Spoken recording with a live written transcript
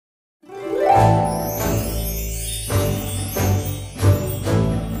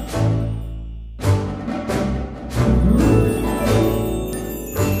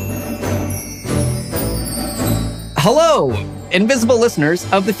Hello, invisible listeners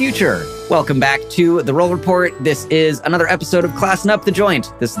of the future. Welcome back to The Roll Report. This is another episode of Classin Up the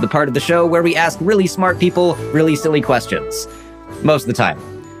Joint. This is the part of the show where we ask really smart people really silly questions. Most of the time.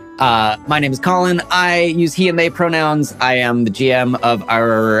 My name is Colin. I use he and they pronouns. I am the GM of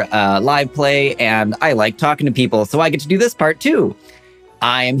our live play, and I like talking to people, so I get to do this part too.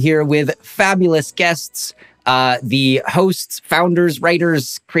 I am here with fabulous guests, the hosts, founders,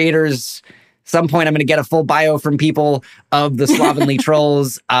 writers, creators. Some point I'm going to get a full bio from people of the Slovenly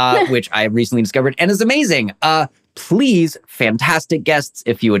Trulls, which I recently discovered and is amazing. Please, fantastic guests,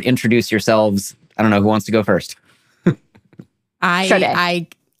 if you would introduce yourselves. I don't know who wants to go first.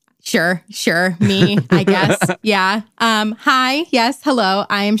 Sure. Me, I guess. Yeah. Hi. Yes. Hello.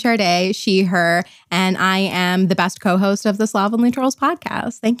 I am Shardae, she, her, and I am the best co-host of the Slovenly Trulls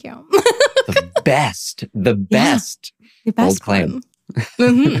podcast. Thank you. The best. Yeah, the best bold claim. One.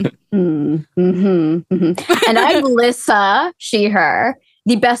 And I'm Lyssa, she, her,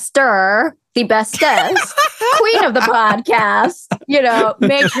 the bester, the bestest, queen of the podcast,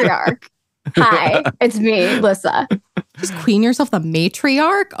 matriarch. Hi, it's me, Lyssa. Just queen yourself the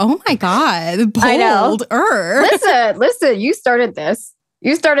matriarch? Oh my God. Bold. I know. Listen, you started this.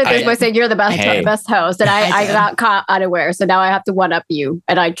 You started this by saying you're the best host, and I got caught unaware, so now I have to one-up you,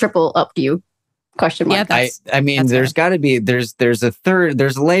 and I triple up you. Question mark. Yeah, I mean, there's got to be, there's a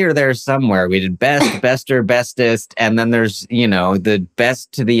layer there somewhere. We did best, bester, bestest, and then there's, the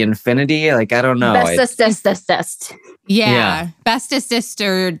best to the infinity. Like, I don't know. Bestest. Yeah. Bestest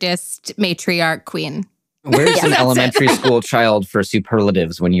or dist matriarch queen. Where's an elementary school child for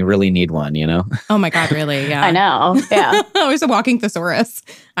superlatives when you really need one, Oh my God, really? Yeah. I know. Yeah. I was a walking thesaurus.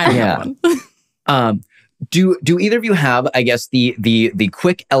 I don't have one. Do either of you have, I guess, the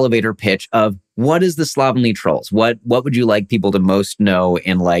quick elevator pitch of what is the Slovenly Trulls? What would you like people to most know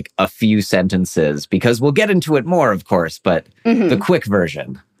in like a few sentences? Because we'll get into it more, of course, but the quick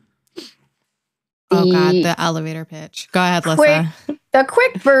version. Oh God, the elevator pitch. Go ahead, Lyssa. The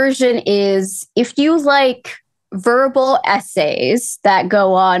quick version is if you like verbal essays that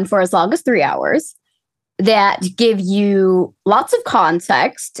go on for as long as 3 hours, that give you lots of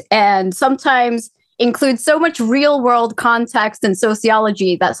context and sometimes include so much real world context and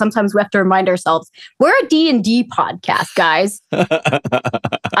sociology that sometimes we have to remind ourselves we're a D&D podcast, guys.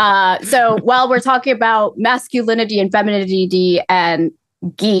 So while we're talking about masculinity and femininity and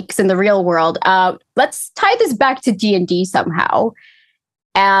geeks in the real world, let's tie this back to D&D somehow.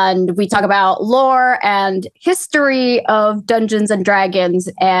 And we talk about lore and history of Dungeons and Dragons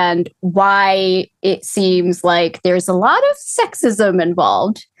and why it seems like there's a lot of sexism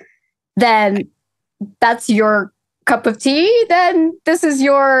involved. Then that's your cup of tea, then this is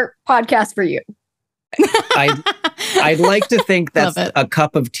your podcast for you. I'd like to think that's a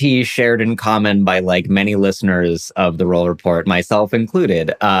cup of tea shared in common by like many listeners of the Roll Report, myself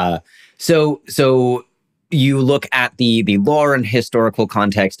included. So you look at the lore and historical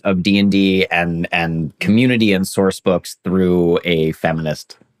context of D&D and community and source books through a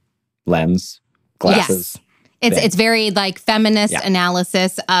feminist lens, glasses. Yes. It's very like feminist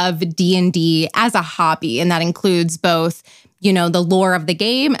analysis of D&D as a hobby. And that includes both, the lore of the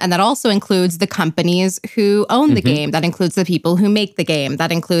game. And that also includes the companies who own the game. That includes the people who make the game.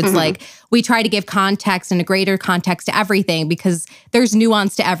 That includes like, we try to give context and a greater context to everything because there's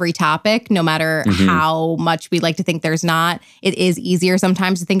nuance to every topic, no matter how much we like to think there's not. It is easier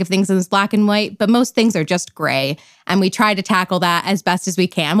sometimes to think of things as black and white, but most things are just gray. And we try to tackle that as best as we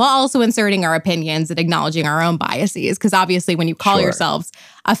can while also inserting our opinions and acknowledging our own biases. Because obviously when you call yourselves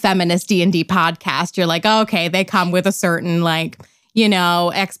a feminist D&D podcast, you're like, oh, okay, they come with a certain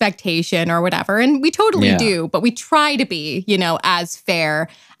expectation or whatever. And we totally do, but we try to be, as fair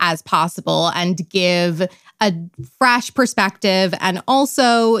as possible and give a fresh perspective and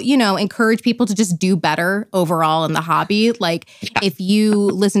also, encourage people to just do better overall in the hobby. Like if you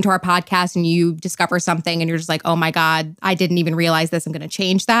listen to our podcast and you discover something and you're just like, oh my God, I didn't even realize this. I'm going to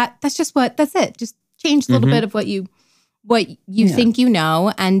change that. That's it. Just change a little bit of what you think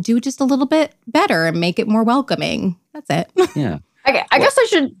and do just a little bit better and make it more welcoming. That's it. Yeah. Okay, I guess I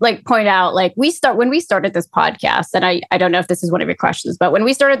should point out when we started this podcast, and I don't know if this is one of your questions, but when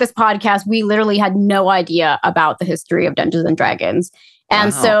we started this podcast, we literally had no idea about the history of Dungeons and Dragons.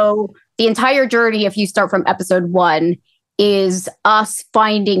 And so the entire journey, if you start from episode 1, is us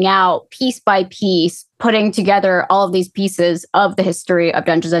finding out piece by piece, putting together all of these pieces of the history of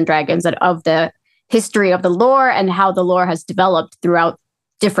Dungeons and Dragons and of the history of the lore and how the lore has developed throughout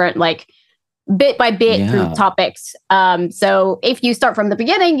different bit by bit through topics. So if you start from the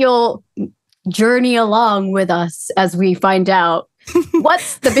beginning, you'll journey along with us as we find out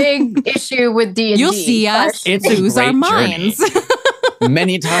What's the big issue with D&D? You'll see us lose our minds.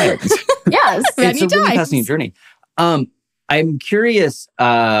 Many times. Yes. It's a really fascinating journey. I'm curious.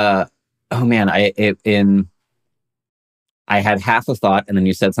 Oh man, I had half a thought, and then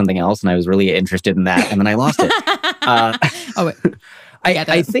you said something else, and I was really interested in that, and then I lost it.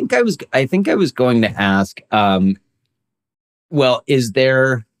 I think I was going to ask. Well, is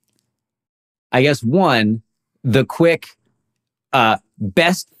there? I guess one, the quick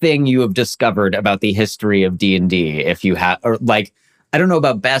best thing you have discovered about the history of D&D, if you have, or like, I don't know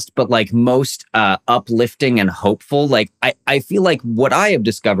about best, but like most uplifting and hopeful. Like, I feel like what I have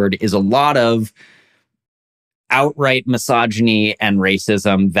discovered is a lot of outright misogyny and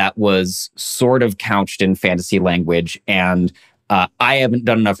racism that was sort of couched in fantasy language. And I haven't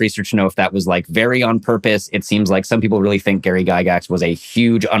done enough research to know if that was like very on purpose. It seems like some people really think Gary Gygax was a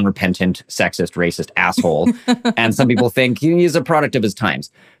huge, unrepentant, sexist, racist asshole. And some people think he's a product of his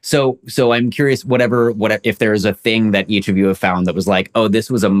times. So I'm curious, what if there is a thing that each of you have found that was like, oh, this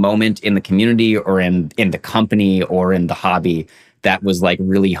was a moment in the community or in the company or in the hobby that was like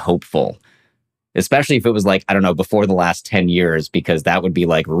really hopeful. Especially if it was like, I don't know, before the last 10 years, because that would be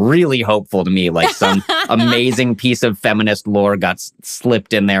like really hopeful to me. Like some amazing piece of feminist lore got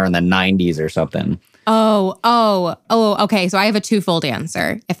slipped in there in the 90s or something. Oh, okay. So I have a twofold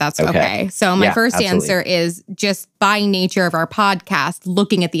answer, if that's okay. So my first answer is just by nature of our podcast,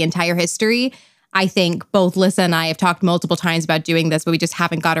 looking at the entire history. I think both Lyssa and I have talked multiple times about doing this, but we just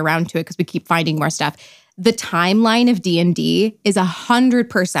haven't got around to it because we keep finding more stuff. The timeline of D&D is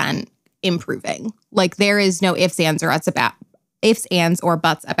 100% improving. Like there is no ifs, ands, or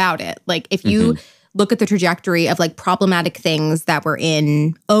buts about it. Like if you look at the trajectory of like problematic things that were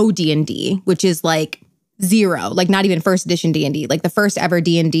in OD&D, which is like 0, like not even first edition D&D, like the first ever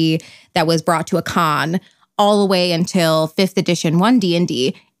D&D that was brought to a con, all the way until 5th edition 1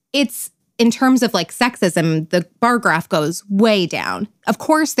 D&D, it's in terms of like sexism, the bar graph goes way down. Of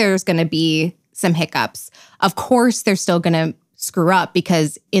course, there's going to be some hiccups. Of course, they're still going to screw up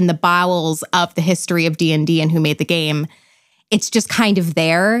because in the bowels of the history of D&D and who made the game, it's just kind of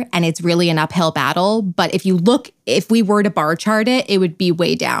there and it's really an uphill battle. But if we were to bar chart it, it would be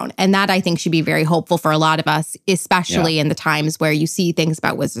way down. And that I think should be very hopeful for a lot of us, especially in the times where you see things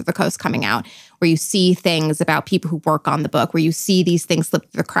about Wizards of the Coast coming out, where you see things about people who work on the book, where you see these things slip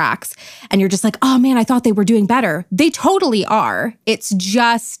through the cracks. And you're just like, oh man, I thought they were doing better. They totally are. It's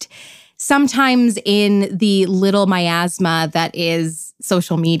just sometimes in the little miasma that is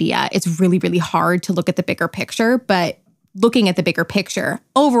social media, it's really, really hard to look at the bigger picture. But looking at the bigger picture,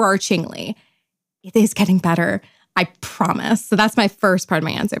 overarchingly, it is getting better. I promise. So that's my first part of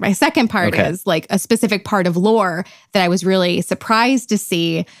my answer. My second part is like a specific part of lore that I was really surprised to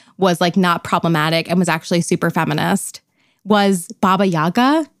see was like not problematic and was actually super feminist, was Baba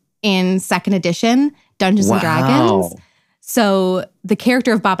Yaga in 2nd edition Dungeons and Dragons. So the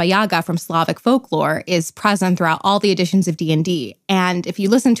character of Baba Yaga from Slavic folklore is present throughout all the editions of D&D. And if you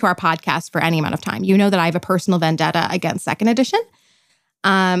listen to our podcast for any amount of time, you know that I have a personal vendetta against 2nd edition.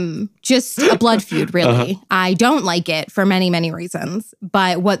 Just a blood feud, really. I don't like it for many, many reasons.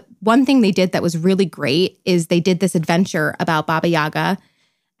 But one thing they did that was really great is they did this adventure about Baba Yaga.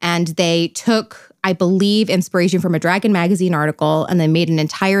 And they took, I believe, inspiration from a Dragon magazine article and then made an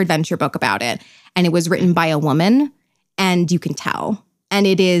entire adventure book about it. And it was written by a woman. And you can tell. And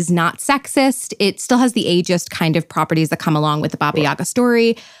it is not sexist. It still has the ageist kind of properties that come along with the Baba Yaga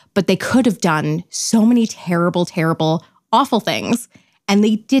story. But they could have done so many terrible, terrible, awful things. And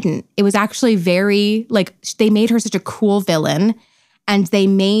they didn't. It was actually very, like, they made her such a cool villain. And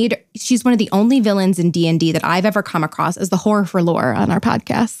she's one of the only villains in D&D that I've ever come across as the horror for lore on our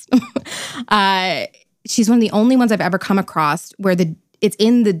podcast. She's one of the only ones I've ever come across where it's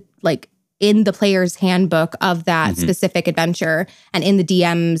in the player's handbook of that specific adventure and in the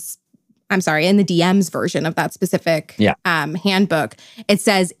DM's version of that specific handbook, it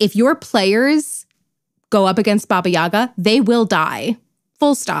says, if your players go up against Baba Yaga, they will die.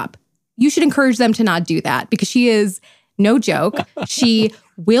 Full stop. You should encourage them to not do that because she is no joke. She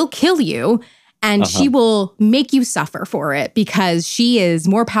will kill you and she will make you suffer for it because she is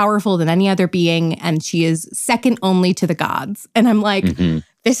more powerful than any other being and she is second only to the gods. And I'm like,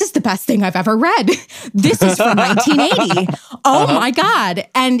 this is the best thing I've ever read. This is from 1980. Oh my God.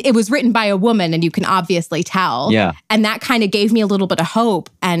 And it was written by a woman and you can obviously tell. Yeah. And that kind of gave me a little bit of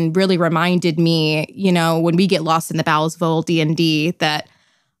hope and really reminded me, when we get lost in the bowels of old D&D that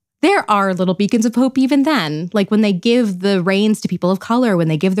there are little beacons of hope even then. Like when they give the reins to people of color, when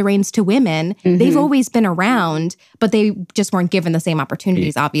they give the reins to women, they've always been around, but they just weren't given the same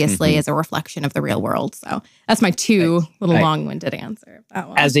opportunities, obviously, as a reflection of the real world. So that's my long-winded answer.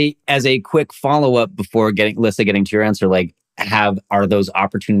 As a quick follow-up before Lyssa getting to your answer, like are those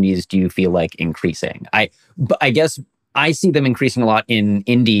opportunities, do you feel like increasing? I guess I see them increasing a lot in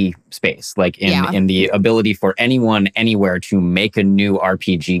indie space, like in the ability for anyone anywhere to make a new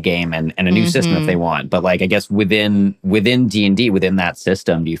RPG game and a new system if they want. But like, I guess within D&D, within that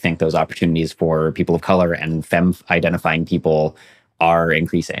system, do you think those opportunities for people of color and femme-identifying people are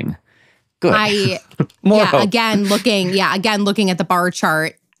increasing? Good. Hope. Again, looking at the bar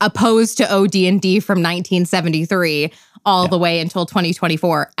chart, opposed to OD&D from 1973 all the way until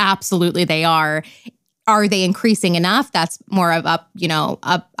 2024, absolutely they are. Are they increasing enough? That's more of up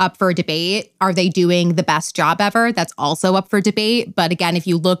for debate. Are they doing the best job ever? That's also up for debate. But again, if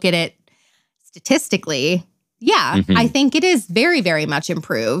you look at it statistically, I think it is very, very much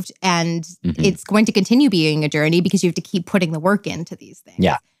improved. And it's going to continue being a journey because you have to keep putting the work into these things.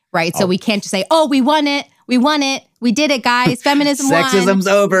 Yeah. Right? So we can't just say, oh, we won it. We won it. We did it, guys. Feminism won. Sexism's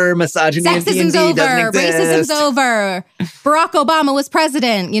over. Misogyny in D&D doesn't exist. Racism's over. Barack Obama was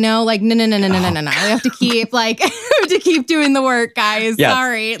president. No. We have to keep doing the work, guys. Yes.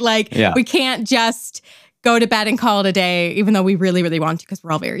 Sorry. We can't just go to bed and call it a day, even though we really, really want to because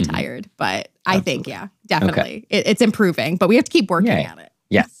we're all very tired. But I think, definitely. Okay. It's improving, but we have to keep working at it.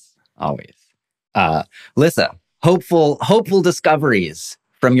 Yes, always. Lyssa, hopeful discoveries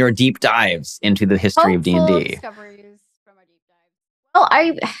from your deep dives into the history of D&D. Well,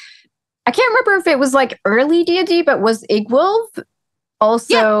 I can't remember if it was like early D&D, but was Igwilv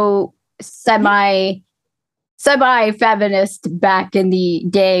also semi-feminist back in the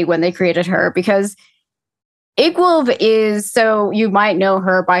day when they created her? Because Igwilv is, so you might know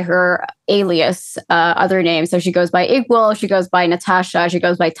her by her alias, other name. So she goes by Igwilv, she goes by Natasha, she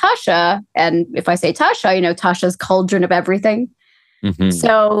goes by Tasha. And if I say Tasha, Tasha's Cauldron of Everything.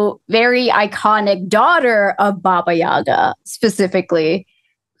 So very iconic daughter of Baba Yaga, specifically,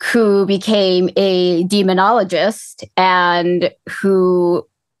 who became a demonologist and who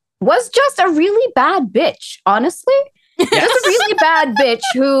was just a really bad bitch, honestly. Just a really bad bitch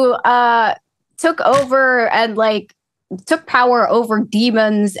who took over and took power over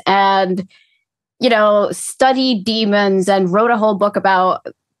demons and, studied demons and wrote a whole book about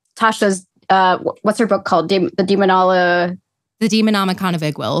Tasha's, what's her book called? The Demonomicon of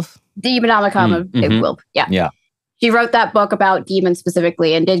Igwilv. Demonomicon of Igwilv. Yeah. She wrote that book about demons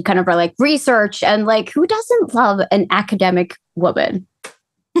specifically and did kind of research and who doesn't love an academic woman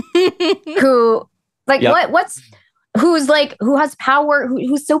who who has power,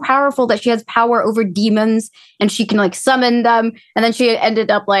 who's so powerful that she has power over demons and she can summon them. And then she ended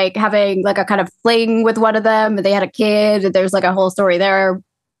up having a kind of fling with one of them and they had a kid and there's a whole story there.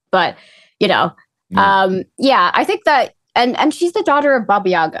 But, I think that And she's the daughter of Baba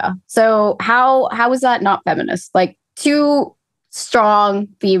Yaga. So how is that not feminist? Two strong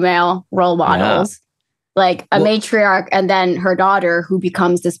female role models, a matriarch, and then her daughter who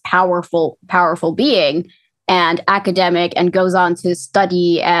becomes this powerful being and academic and goes on to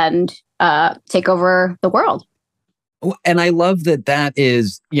study and take over the world. And I love that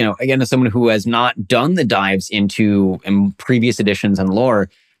is, again, as someone who has not done the dives into previous editions and lore,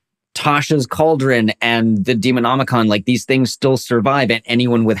 Tasha's Cauldron and the Demonomicon, these things still survive, and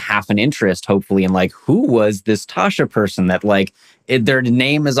anyone with half an interest, hopefully, in who was this Tasha person that their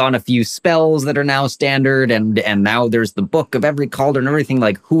name is on a few spells that are now standard, and now there's the book of every cauldron, everything,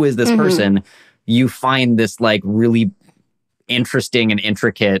 who is this person? You find this really interesting and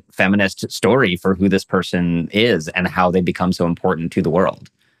intricate feminist story for who this person is and how they become so important to the world.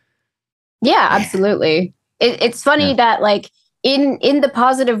 Yeah, absolutely. It's funny that in the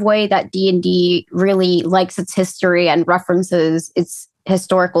positive way that D&D really likes its history and references its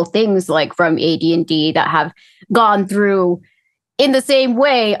historical things from AD&D that have gone through in the same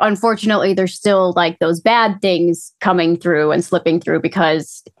way, unfortunately, there's still those bad things coming through and slipping through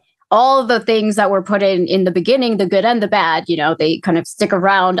because all of the things that were put in the beginning, the good and the bad, they kind of stick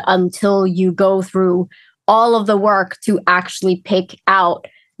around until you go through all of the work to actually pick out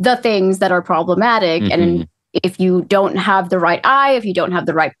the things that are problematic. And if you don't have the right eye, if you don't have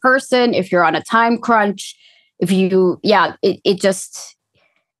the right person, if you're on a time crunch, it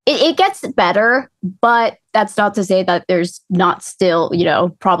gets better, but that's not to say that there's not still,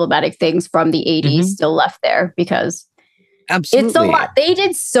 problematic things from the 80s still left there because absolutely it's a lot. They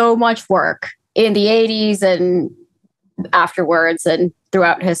did so much work in the 80s and afterwards and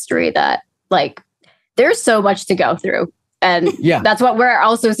throughout history that there's so much to go through. And that's what we're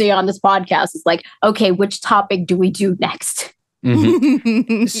also seeing on this podcast is like, okay, which topic do we do next?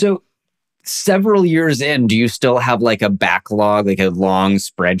 Mm-hmm. So several years in, do you still have like a backlog, like a long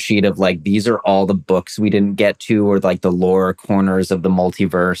spreadsheet of like, these are all the books we didn't get to, or like the lore corners of the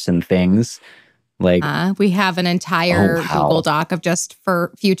multiverse and things? Like, we have an entire Google Doc of just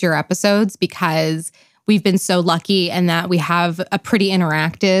for future episodes, because we've been so lucky in that we have a pretty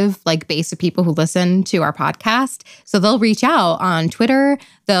interactive like base of people who listen to our podcast. So they'll reach out on Twitter.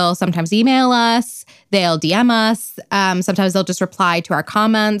 They'll sometimes email us. They'll DM us. Sometimes they'll just reply to our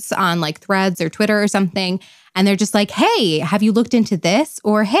comments on like Threads or Twitter or something. And they're just like, hey, have you looked into this?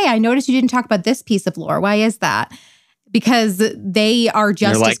 Or, hey, I noticed you didn't talk about this piece of lore. Why is that? Because they are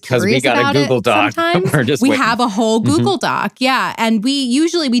just like, as curious about we got a Google Doc. Sometimes we have a whole Google Doc. Yeah. And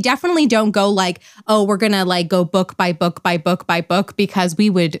we definitely don't go like, oh, we're going to like go book by book by book by book, because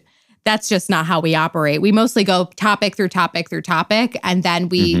that's just not how we operate. We mostly go topic through topic through topic. And then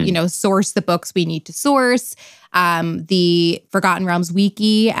we, source the books we need to source. The Forgotten Realms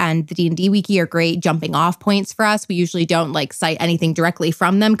Wiki and the D&D Wiki are great jumping off points for us. We usually don't like cite anything directly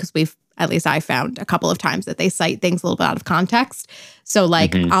from them, because at least I found a couple of times that they cite things a little bit out of context. So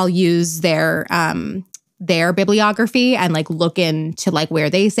like I'll use their bibliography and like look into like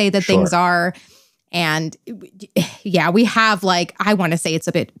where they say that things are. And yeah, we have like, I want to say it's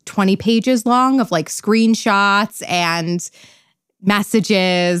a bit 20 pages long of like screenshots and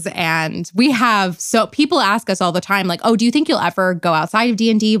messages. And we have, so people ask us all the time, like, oh, do you think you'll ever go outside of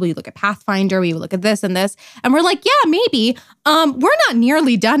D&D? Will you look at Pathfinder? Will you look at this and this? And we're like, yeah, maybe. We're not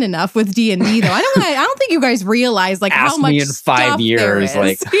nearly done enough with D&D though. I don't think you guys realize like Ask how much me in 5 years,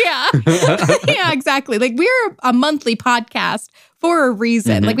 like yeah, exactly. Like we're a monthly podcast for a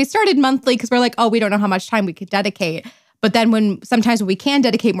reason. Like we started monthly because we're like, oh, we don't know how much time we could dedicate. But then sometimes when we can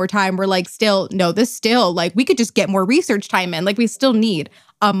dedicate more time, we're like, like we could just get more research time in. Like we still need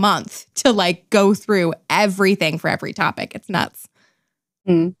a month to like go through everything for every topic. It's nuts.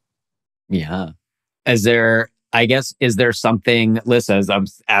 Yeah. Is there something, Lyssa, as I'm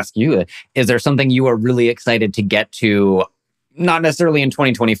asking you, is there something you are really excited to get to, not necessarily in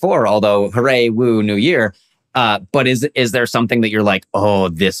 2024, although hooray, woo, new year, but is there something that you're like, oh,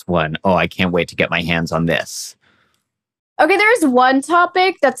 this one, oh, I can't wait to get my hands on this? Okay, there's one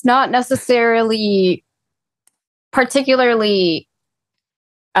topic that's not necessarily particularly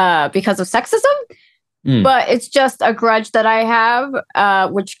because of sexism, but it's just a grudge that I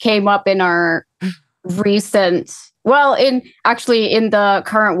have, which came up in our recent, in the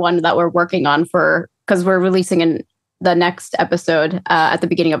current one that we're working on because we're releasing in the next episode at the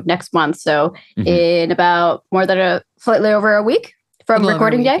beginning of next month. So in about slightly over a week from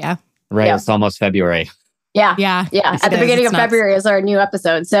recording day. Yeah. Right, yeah. It's almost February. Yeah. At the beginning of February is our new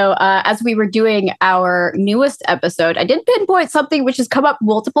episode. So as we were doing our newest episode, I did pinpoint something which has come up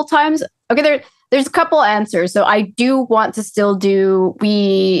multiple times. Okay, there's a couple answers. So I do want to still do,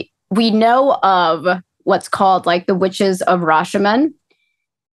 we know of what's called like the Witches of Rashomon,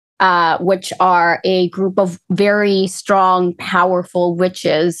 which are a group of very strong, powerful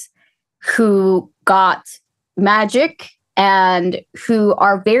witches who got magic and who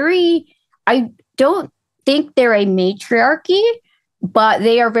are I don't think they're a matriarchy, but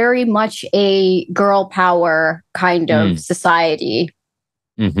they are very much a girl power kind of society,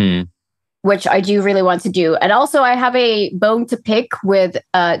 which I do really want to do. And also I have a bone to pick with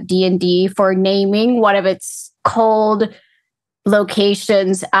D&D for naming one of its cold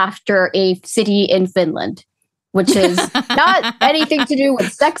locations after a city in Finland, which is not anything to do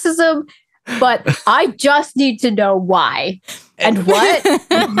with sexism, but I just need to know why and what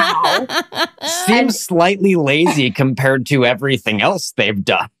and how. Seems slightly lazy compared to everything else they've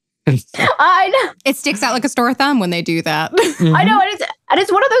done. I know. It sticks out like a sore thumb when they do that. I know. And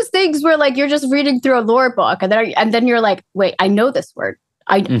it's one of those things where like you're just reading through a lore book and then you're like, wait, I know this word.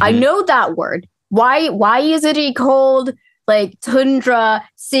 I know that word. Why is it a cold like tundra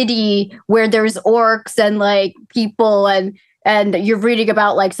city where there's orcs and like people and you're reading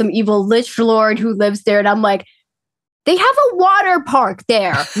about like some evil lich lord who lives there. And I'm like, they have a water park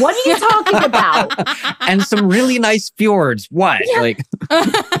there. What are you talking about? And some really nice fjords. What? Yeah. Like,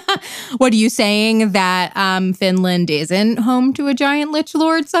 what are you saying that Finland isn't home to a giant lich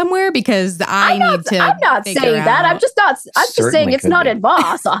lord somewhere? Because I'm not saying that. I'm just saying it's not in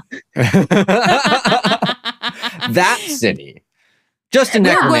Vasa. That city. Just a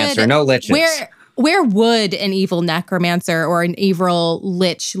necromancer, no liches. Where would an evil necromancer or an evil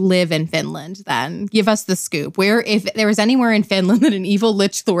lich live in Finland then? Give us the scoop. If there was anywhere in Finland that an evil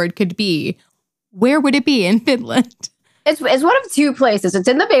lich lord could be, where would it be in Finland? It's one of two places. It's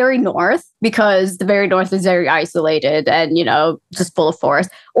in the very north because the very north is very isolated and, just full of forest.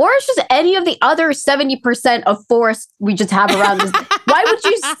 Or it's just any of the other 70% of forest we just have around this. Why would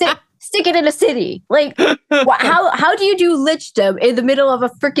you stick it in a city? Like, how do you do lichdom in the middle of a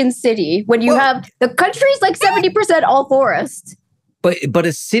freaking city when you have the country's like 70% all forest? But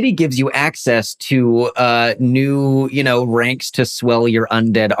a city gives you access to new, ranks to swell your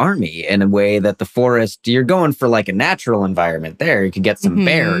undead army in a way that the forest, you're going for like a natural environment there. You could get some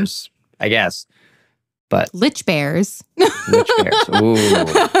bears, I guess. But lich bears. Lich bears. Ooh.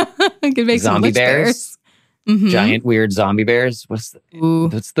 I could make zombie some lich bears. Giant weird zombie bears. What's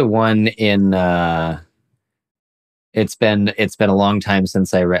the one in It's been a long time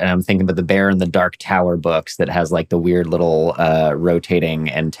since I read, and I'm thinking about the Bear in the Dark Tower books that has like the weird little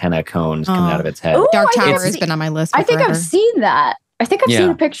rotating antenna cones coming out of its head. Ooh, Dark Tower has been on my list for I think forever. I've seen that. I think I've seen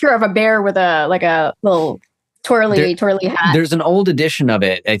a picture of a bear with a little twirly hat. There's an old edition of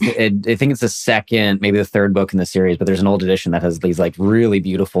it. I think it's the second, maybe the third book in the series, but there's an old edition that has these like really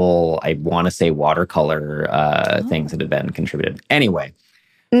beautiful, I want to say watercolor things that have been contributed. Anyway.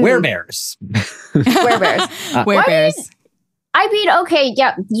 Werebears. Werebears. Werebears. I mean, okay,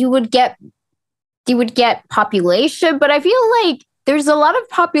 yeah, you would get population, but I feel like there's a lot of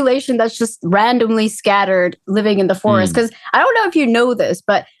population that's just randomly scattered living in the forest. Because I don't know if you know this,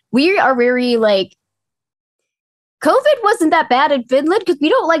 but we are very like, COVID wasn't that bad in Finland because we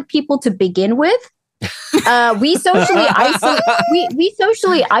don't like people to begin with. We socially isolate. We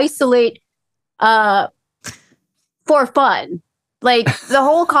socially isolate for fun. Like the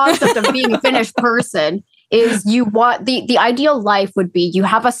whole concept of being a Finnish person is you want the ideal life would be you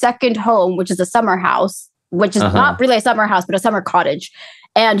have a second home, which is a summer house, which is not really a summer house, but a summer cottage.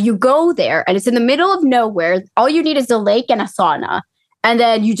 And you go there and it's in the middle of nowhere. All you need is a lake and a sauna. And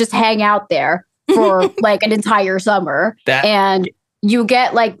then you just hang out there for like an entire summer. And you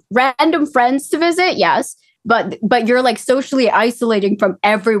get like random friends to visit. Yes. But you're like socially isolating from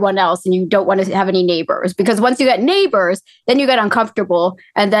everyone else and you don't want to have any neighbors because once you get neighbors, then you get uncomfortable.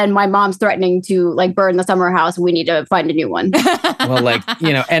 And then my mom's threatening to like burn the summer house. We need to find a new one. Well, like,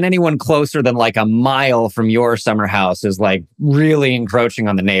 and anyone closer than like a mile from your summer house is like really encroaching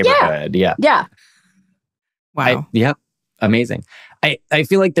on the neighborhood. Yeah. Wow. Yep. Amazing. I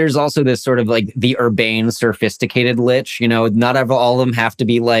feel like there's also this sort of like the urbane, sophisticated lich. Not all of them have to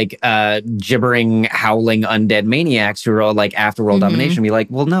be like gibbering, howling undead maniacs who are all like afterworld domination. Be like,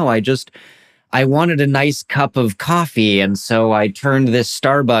 well, no, I wanted a nice cup of coffee, and so I turned this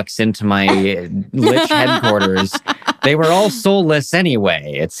Starbucks into my lich headquarters. They were all soulless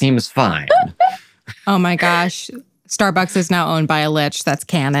anyway. It seems fine. Oh my gosh. Starbucks is now owned by a lich. That's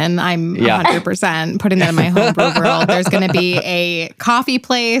canon. I'm 100% putting that in my homebrew world. There's going to be a coffee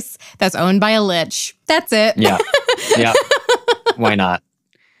place that's owned by a lich. That's it. Yeah. Why not?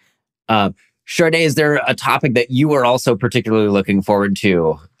 Shardae, is there a topic that you are also particularly looking forward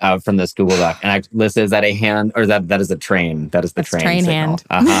to from this Google Doc? And Lyssa, is that a hand or that is a train? That is the train signal.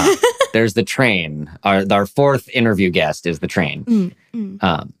 Hand. There's the train. Our fourth interview guest is the train.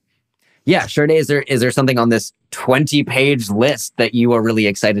 Yeah, Shardae, is there something on this 20-page list that you are really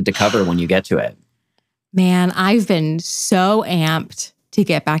excited to cover when you get to it? Man, I've been so amped to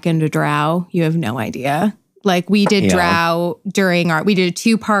get back into Drow. You have no idea. Like we did Drow we did a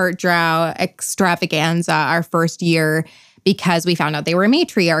 2-part Drow extravaganza our first year because we found out they were a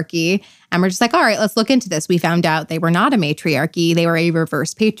matriarchy. And we're just like, all right, let's look into this. We found out they were not a matriarchy. They were a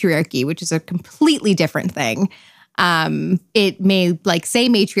reverse patriarchy, which is a completely different thing. It may like say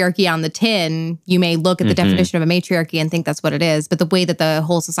matriarchy on the tin. You may look at the definition of a matriarchy and think that's what it is. But the way that the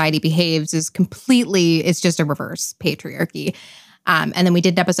whole society behaves is it's just a reverse patriarchy. And then we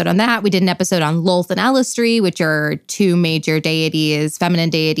did an episode on that. We did an episode on Lolth and Alistri, which are 2 major deities, feminine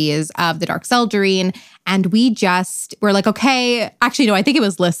deities of the Dark Seldarine. And we're like, okay, actually, no, I think it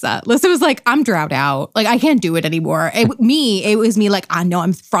was Lyssa. Lyssa was like, I'm drowed out. Like, I can't do it anymore. It was me like, I know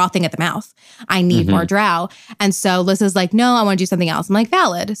I'm frothing at the mouth. I need more drow. And so Lyssa's like, no, I want to do something else. I'm like,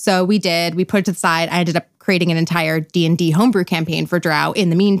 valid. So we put it to the side. I ended up creating an entire D&D homebrew campaign for drow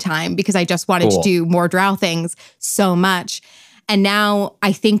in the meantime, because I just wanted to do more drow things so much. And now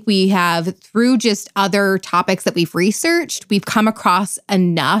I think we have, through just other topics that we've researched, we've come across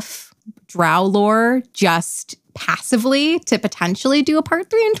enough drow lore just passively to potentially do a part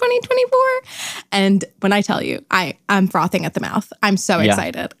 3 in 2024. And when I tell you, I'm frothing at the mouth. I'm so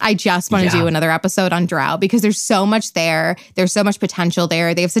excited. I just want to do another episode on drow because there's so much there. There's so much potential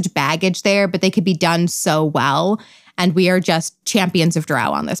there. They have such baggage there, but they could be done so well. And we are just champions of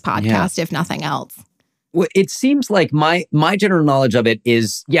drow on this podcast, if nothing else. Well, it seems like my general knowledge of it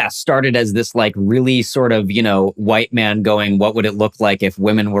is, started as this like really sort of, white man going, what would it look like if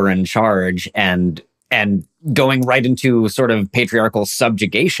women were in charge, and going right into sort of patriarchal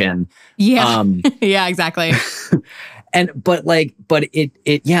subjugation. Yeah. Yeah, exactly. But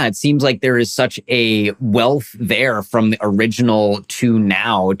it seems like there is such a wealth there from the original to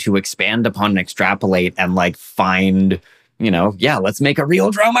now to expand upon and extrapolate and like find, let's make a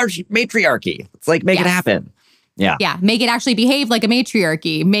real drama matriarchy. Let's like make it happen. Yeah. Yeah. Make it actually behave like a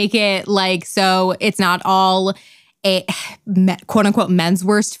matriarchy. Make it like, so it's not all a quote unquote men's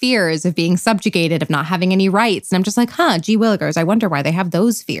worst fears of being subjugated, of not having any rights. And I'm just like, gee willikers, I wonder why they have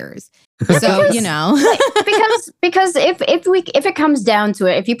those fears. So, because if it comes down to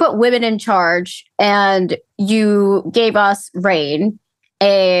it, if you put women in charge and you gave us reign,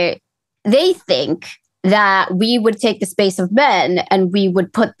 they think that we would take the space of men and we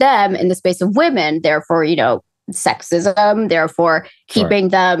would put them in the space of women. Therefore, sexism, therefore keeping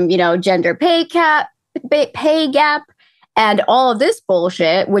them, gender pay gap, and all of this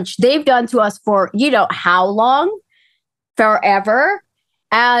bullshit, which they've done to us for, how long? Forever.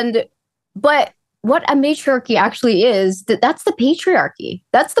 But what a matriarchy actually is, that's the patriarchy.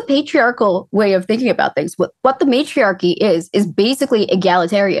 That's the patriarchal way of thinking about things. What the matriarchy is basically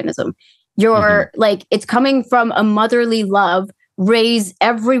egalitarianism. You're like, it's coming from a motherly love, raise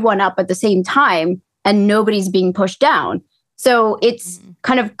everyone up at the same time, and nobody's being pushed down. So it's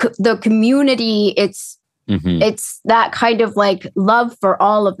kind of the community. It's that kind of like love for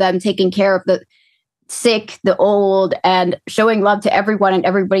all of them, taking care of the sick, the old, and showing love to everyone, and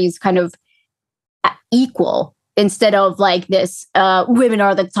everybody's kind of equal, instead of like this women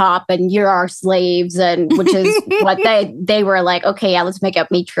are the top and you're our slaves, and which is what they were like, okay, yeah, let's make a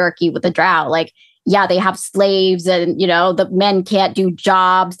matriarchy with a drow. Like, yeah, they have slaves, and the men can't do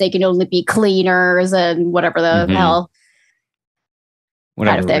jobs, they can only be cleaners and whatever the hell,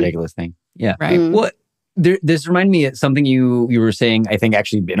 whatever ridiculous thing. Yeah, right. What this reminded me of something you were saying, I think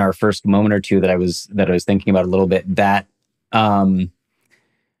actually in our first moment or two, that I was thinking about a little bit, that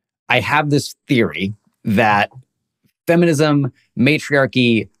I have this theory that feminism,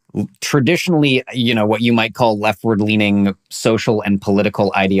 matriarchy, traditionally, what you might call leftward-leaning social and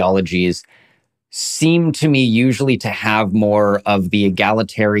political ideologies, seem to me usually to have more of the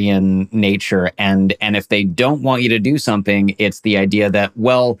egalitarian nature. And if they don't want you to do something, it's the idea that,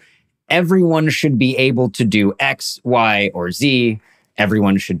 well, everyone should be able to do X, Y, or Z.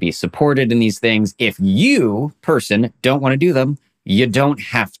 Everyone should be supported in these things. If you, person, don't want to do them, you don't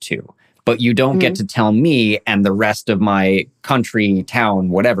have to. But you don't get to tell me and the rest of my country, town,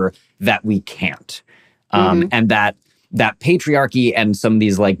 whatever, that we can't. And that patriarchy and some of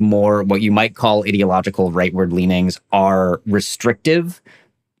these like more what you might call ideological rightward leanings are restrictive,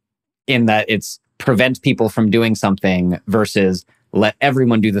 in that it's prevent people from doing something versus let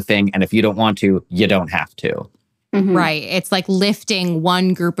everyone do the thing. And if you don't want to, you don't have to. Right. It's like lifting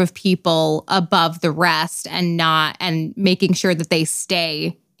one group of people above the rest and making sure that they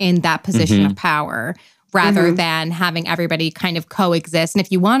stay in that position of power, rather than having everybody kind of coexist. And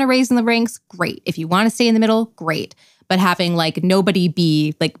if you want to raise in the ranks, great. If you want to stay in the middle, great. But having like nobody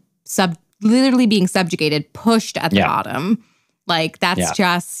be like literally being subjugated, pushed at the bottom, like that's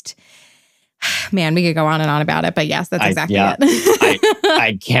just, man, we could go on and on about it. But yes, that's exactly it.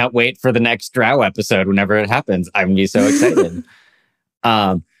 I can't wait for the next Drow episode whenever it happens. I'm going to be so excited.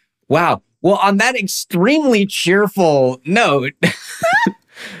 Wow. Well, on that extremely cheerful note,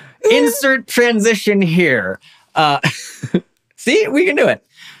 insert transition here. See, we can do it.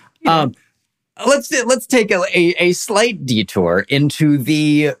 Let's take a slight detour into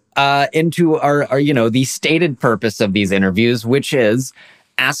the our the stated purpose of these interviews, which is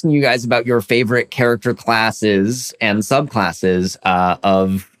asking you guys about your favorite character classes and subclasses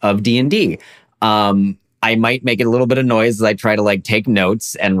of D&D. I might make it a little bit of noise as I try to like take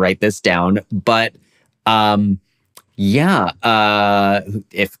notes and write this down, but if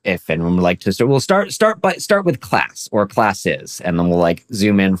anyone would like to start, we'll start with class or classes, and then we'll like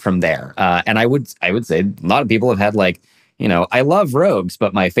zoom in from there. And I would say a lot of people have had like, I love rogues,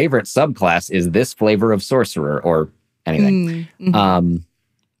 but my favorite subclass is this flavor of sorcerer or anything.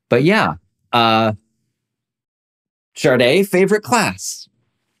 But yeah, Shardae, favorite class?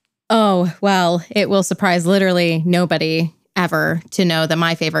 Oh, well, it will surprise literally nobody ever to know that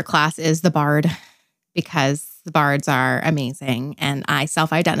my favorite class is the bard, because the bards are amazing, and I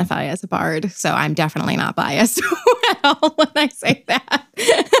self-identify as a bard, so I'm definitely not biased at all when I say that.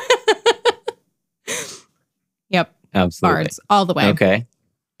 Yep. Absolutely. Bards all the way. Okay.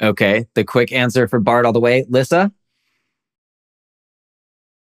 The quick answer for bard all the way. Lyssa?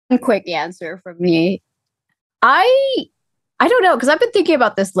 Quick answer from me. I don't know, because I've been thinking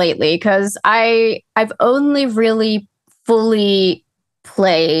about this lately, because I've only really fully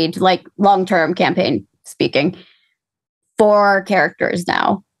played, like, long-term campaign speaking, 4 characters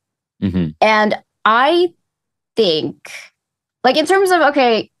now. And I think, like, in terms of,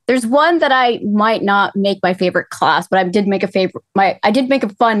 okay, there's one that I might not make my favorite class, but I did make a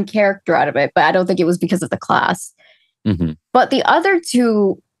fun character out of it, but I don't think it was because of the class. But the other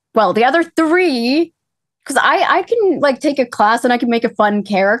 3, because I can, like, take a class and I can make a fun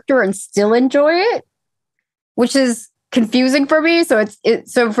character and still enjoy it, which is confusing for me. So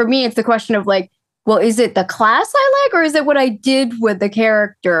so for me, it's the question of, like, well, is it the class I like, or is it what I did with the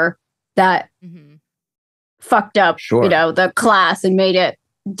character that fucked up, the class and made it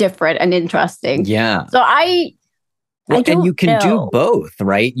different and interesting? Yeah. So I and you can do both,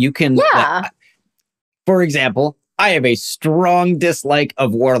 right? You can, for example, I have a strong dislike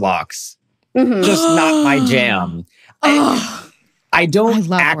of warlocks. Just not my jam. I don't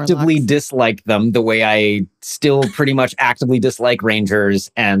actively dislike them the way I still pretty much actively dislike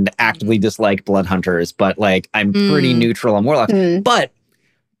rangers and actively dislike blood hunters, but, like, I'm pretty neutral on warlocks. But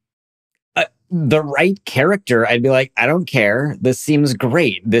the right character, I'd be like, I don't care. This seems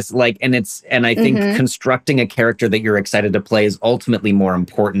great. This, like, and I think constructing a character that you're excited to play is ultimately more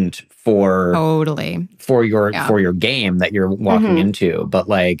important for your game that you're walking into. But,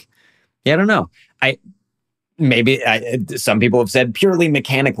 like, yeah, I don't know. Some people have said purely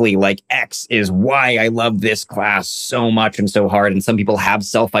mechanically, like, X is why I love this class so much and so hard. And some people have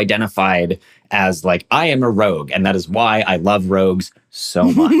self-identified as, like, I am a rogue, and that is why I love rogues so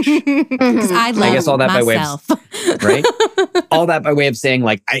much. Because I guess all that myself. By way of, right? All that by way of saying,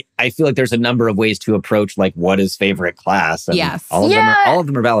 like, I feel like there's a number of ways to approach, like, what is favorite class. And all of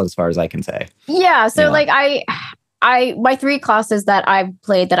them are valid as far as I can say. Yeah. So, like, my 3 classes that I've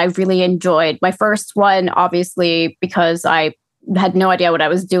played that I've really enjoyed. My first one, obviously, because I had no idea what I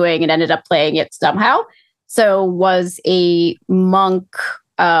was doing and ended up playing it somehow. So was a monk,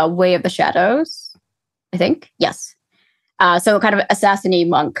 Way of the Shadows, I think. Yes. So kind of assassin-y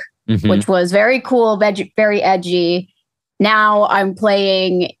monk, which was very cool, very edgy. Now I'm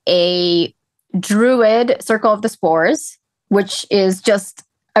playing a druid, Circle of the Spores, which is just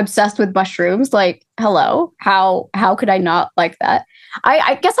obsessed with mushrooms. Like, hello, how could I not like that?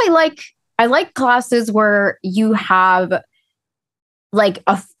 I guess I like classes where you have, like,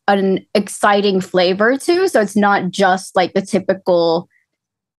 an exciting flavor too. So it's not just, like, the typical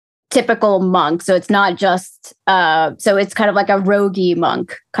monk. So it's not just so it's kind of like a roguey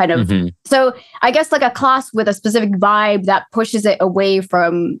monk kind of. So I guess, like, a class with a specific vibe that pushes it away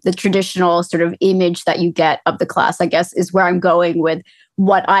from the traditional sort of image that you get of the class, I guess, is where I'm going with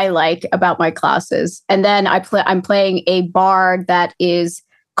what I like about my classes. And then I'm playing a bard that is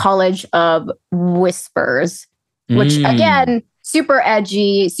College of Whispers, which again, super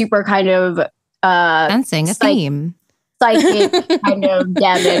edgy, super kind of sensing a theme, psychic kind of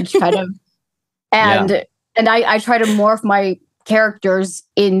damage kind of. And I try to morph my characters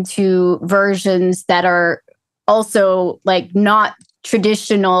into versions that are also, like, not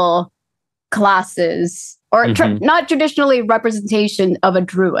traditional classes, or not traditionally representation of a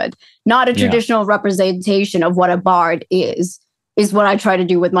druid, not a traditional representation of what a bard is what I try to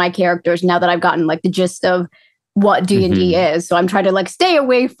do with my characters now that I've gotten, like, the gist of what D&D is. So I'm trying to, like, stay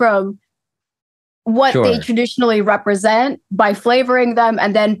away from what they traditionally represent by flavoring them,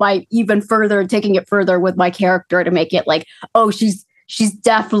 and then by even further taking it further with my character to make it like, oh, she's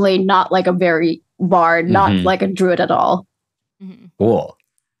definitely not like a very bard, not like a druid at all. Cool.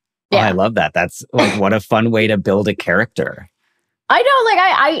 Oh, I love that. That's, like, what a fun way to build a character. I know, like,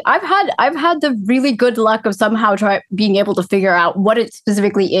 I've had the really good luck of somehow being able to figure out what it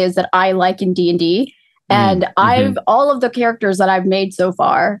specifically is that I like in D&D. And I've all of the characters that I've made so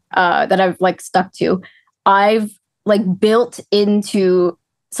far, that I've, like, stuck to, I've, like, built into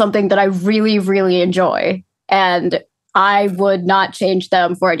something that I really, really enjoy. And I would not change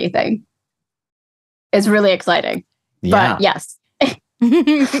them for anything. It's really exciting. Yeah. But yes.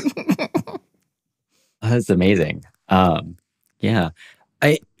 That's amazing. Yeah.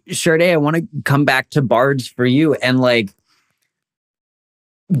 Shardae, I want to come back to bards for you, and, like,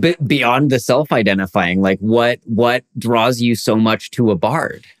 beyond the self-identifying, like, what draws you so much to a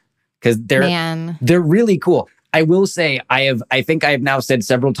bard? Because they're really cool. I will say, I think I have now said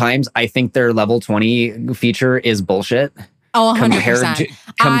several times, I think their level 20 feature is bullshit. Oh, 100%.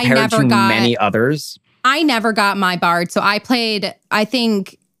 Compared to many others. I never got my bard. So I played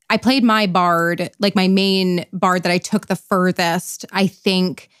my bard, like, my main bard that I took the furthest, I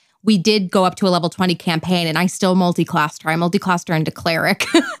think we did go up to a level 20 campaign, and I still multi-classed her. I multi-classed her into cleric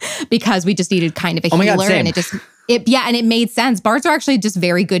because we just needed kind of a healer. God, same. And it made sense. Bards are actually just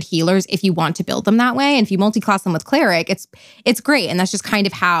very good healers if you want to build them that way. And if you multi-class them with cleric, it's great. And that's just kind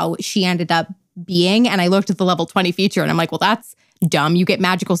of how she ended up being. And I looked at the level 20 feature and I'm like, well, that's dumb. You get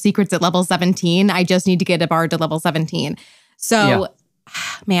magical secrets at level 17. I just need to get a bard to level 17. So,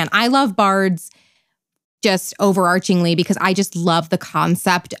 man, I love bards just overarchingly because I just love the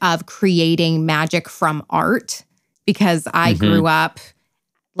concept of creating magic from art, because I grew up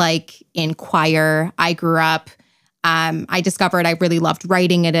like in choir. I grew up, I discovered I really loved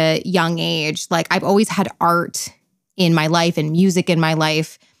writing at a young age. Like I've always had art in my life and music in my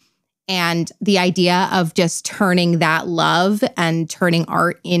life. And the idea of just turning that love and turning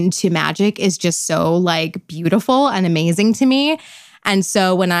art into magic is just so like beautiful and amazing to me. And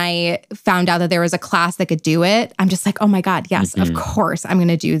so when I found out that there was a class that could do it, I'm just like, oh my God, yes, of course, I'm going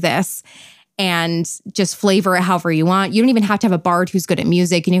to do this. And just flavor it however you want. You don't even have to have a bard who's good at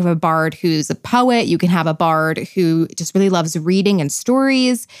music. You can have a bard who's a poet. You can have a bard who just really loves reading and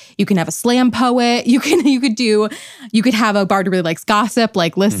stories. You can have a slam poet. You could have a bard who really likes gossip,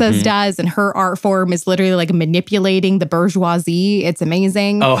 like Lyssa's does, and her art form is literally like manipulating the bourgeoisie. It's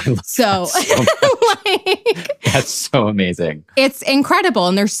amazing. Oh, I love so that's so amazing. It's incredible,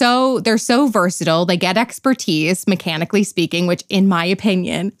 and they're so versatile. They get expertise, mechanically speaking, which, in my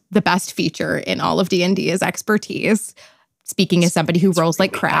opinion, the best feature in all of D&D is expertise. Speaking as somebody who rolls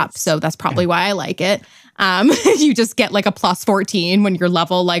like crap, so that's probably why I like it. You just get like a plus 14 when you're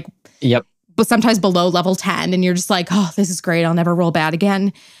level but sometimes below level 10, and you're just like, oh, this is great. I'll never roll bad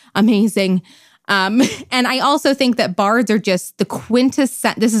again. Amazing. And I also think that bards are just the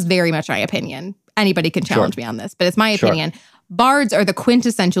quintessential. This is very much my opinion. Anybody can challenge me on this, but it's my opinion. Bards are the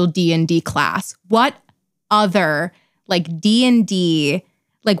quintessential D&D class. What other like D&D?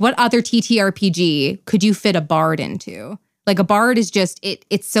 Like, what other TTRPG could you fit a bard into? Like, a bard is just,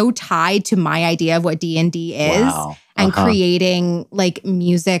 it's so tied to my idea of what D&D is. Wow. And creating, like,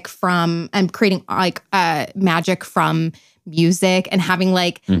 music from, and creating, like, magic from music, and having,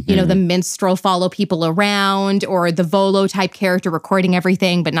 like, you know, the minstrel follow people around, or the Volo-type character recording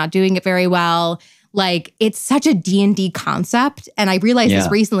everything but not doing it very well. Like, it's such a D&D concept. And I realized this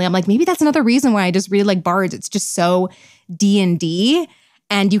recently. I'm like, maybe that's another reason why I just really like bards. It's just so D&D.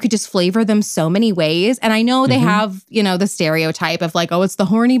 And you could just flavor them so many ways. And I know they have, you know, the stereotype of like, oh, it's the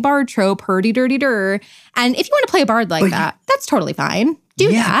horny bard trope, hurdy-durdy-dur. And if you want to play a bard like that, that's totally fine.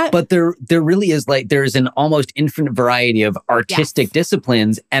 Do that. But there really is like, there's an almost infinite variety of artistic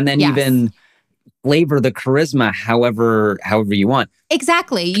disciplines, and then even flavor the charisma however you want.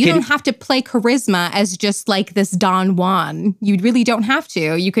 Exactly. You don't have to play charisma as just like this Don Juan. You really don't have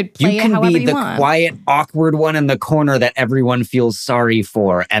to. You could play it however you want. You can be the quiet, awkward one in the corner that everyone feels sorry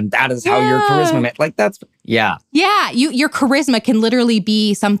for, and that is how your charisma, like that's, Yeah, your charisma can literally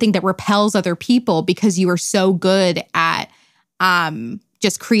be something that repels other people because you are so good at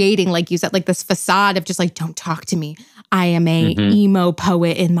just creating, like you said, like this facade of just like, don't talk to me. I am a emo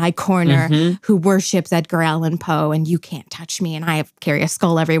poet in my corner who worships Edgar Allan Poe, and you can't touch me, and I carry a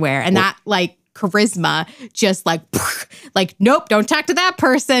skull everywhere. And that like charisma just like nope, don't talk to that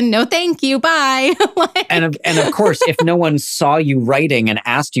person. No, thank you. Bye. and of course, if no one saw you writing and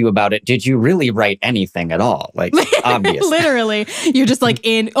asked you about it, did you really write anything at all? Like, obviously. Literally. You're just like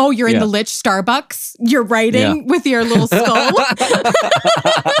you're in the Lich Starbucks. You're writing with your little skull.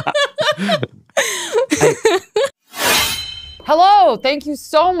 Hello, thank you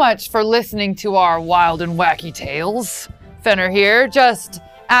so much for listening to our wild and wacky tales. Fenner here, just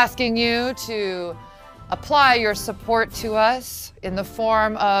asking you to apply your support to us in the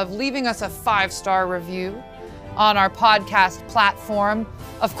form of leaving us a 5-star review on our podcast platform.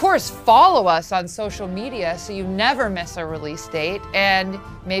 Of course, follow us on social media so you never miss a release date, and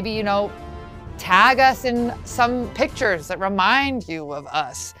maybe, tag us in some pictures that remind you of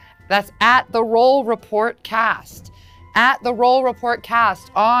us. That's at the Roll Report Cast. At the Roll Report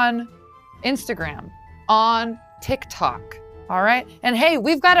Cast on Instagram, on TikTok. All right. And hey,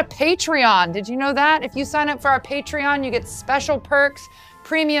 we've got a Patreon. Did you know that? If you sign up for our Patreon, you get special perks,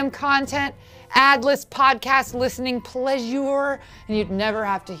 premium content, ad-less podcast listening pleasure, and you'd never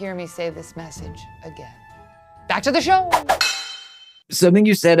have to hear me say this message again. Back to the show. Something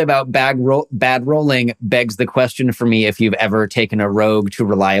you said about bad rolling begs the question for me if you've ever taken a rogue to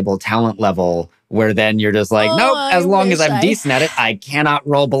reliable talent level, where then you're just like, nope, as long as I'm decent at it, I cannot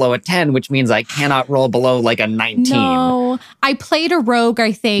roll below a 10, which means I cannot roll below like a 19. No, I played a rogue,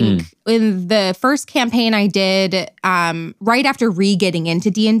 I think, in the first campaign I did right after getting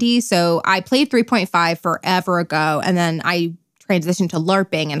into D&D. So I played 3.5 forever ago, and then I transitioned to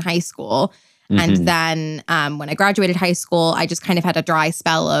LARPing in high school. And then when I graduated high school, I just kind of had a dry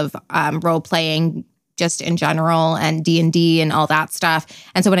spell of role-playing just in general and D&D and all that stuff.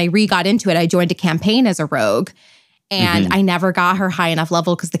 And so when I got into it, I joined a campaign as a rogue. And I never got her high enough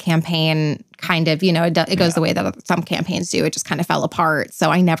level because the campaign kind of, it goes the way that some campaigns do. It just kind of fell apart. So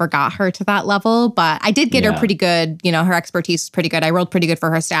I never got her to that level. But I did get her pretty good. Her expertise was pretty good. I rolled pretty good for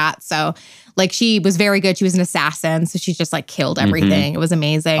her stats. So like she was very good. She was an assassin. So she just like killed everything. It was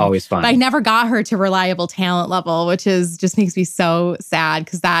amazing. Always fun. But I never got her to reliable talent level, which is just makes me so sad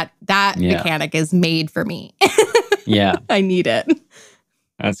because that mechanic is made for me. Yeah. I need it.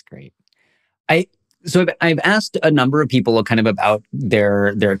 That's great. So I've asked a number of people kind of about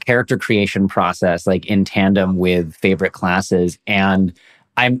their character creation process, like in tandem with favorite classes. And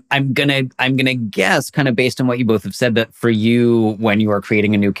I'm gonna guess, kind of based on what you both have said, that for you, when you are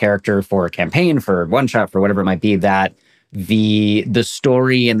creating a new character for a campaign, for one shot, for whatever it might be, that the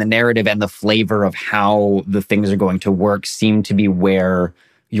story and the narrative and the flavor of how the things are going to work seem to be where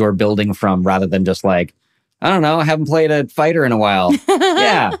you're building from, rather than just like, I don't know, I haven't played a fighter in a while.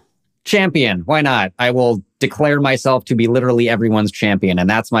 Yeah. Champion, why not? I will declare myself to be literally everyone's champion, and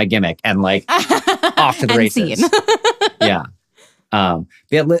that's my gimmick. And like, off to the races. Yeah.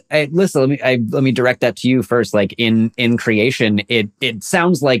 Lyssa, let me direct that to you first. Like in creation, it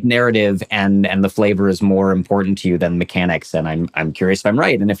sounds like narrative and the flavor is more important to you than mechanics. And I'm curious if I'm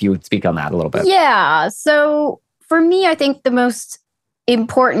right, and if you would speak on that a little bit. Yeah. So for me, I think the most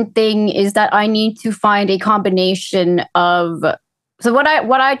important thing is that I need to find a combination of. So what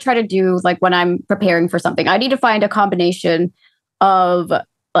I try to do, like when I'm preparing for something, I need to find a combination of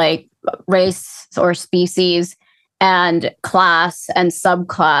like race or species and class and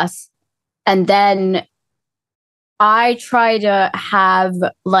subclass. And then I try to have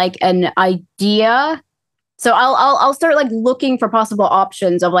like an idea. So I'll start like looking for possible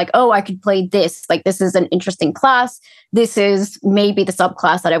options of like, oh, I could play this. Like this is an interesting class. This is maybe the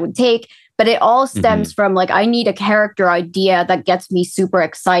subclass that I would take. But it all stems from like, I need a character idea that gets me super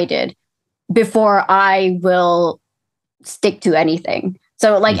excited before I will stick to anything.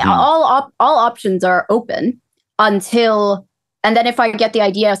 So like all options are open until, and then if I get the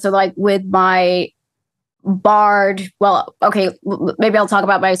idea, so like with my bard, well, okay, maybe I'll talk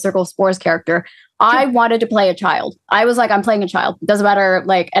about my Circle of Spores character. I wanted to play a child. I was like, I'm playing a child. It doesn't matter.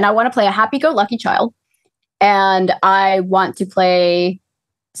 Like, and I want to play a happy-go-lucky child. And I want to play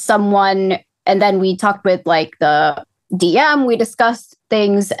someone, and then we talked with like the DM, we discussed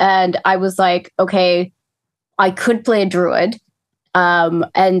things, and I was like, okay, I could play a druid.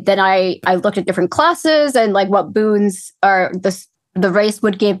 And then I looked at different classes and like what boons are the race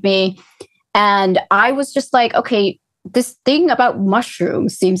would give me. And I was just like, okay, this thing about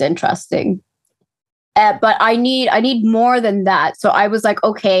mushrooms seems interesting. But I need more than that. So I was like,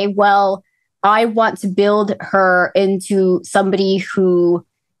 okay, well, I want to build her into somebody who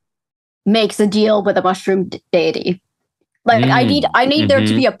makes a deal with a mushroom deity. Like I need there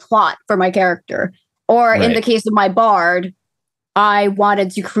to be a plot for my character. Or in the case of my bard, I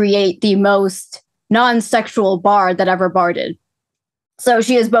wanted to create the most non-sexual bard that ever barded. So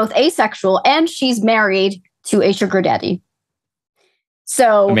she is both asexual and she's married to a sugar daddy.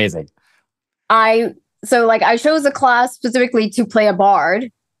 So amazing. I chose a class specifically to play a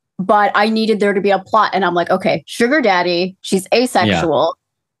bard, but I needed there to be a plot. And I'm like, okay, sugar daddy, she's asexual.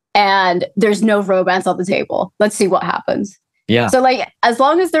 And there's no romance on the table. Let's see what happens. Yeah. So like, as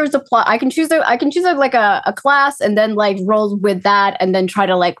long as there's a plot, I can choose a class and then like roll with that and then try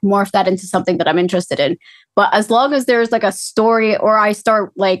to like morph that into something that I'm interested in. But as long as there's like a story, or I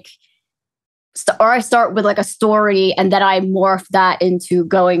start with like a story and then I morph that into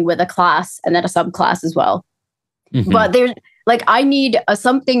going with a class and then a subclass as well. But there's like, I need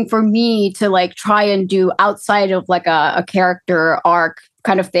something for me to like try and do outside of like a character arc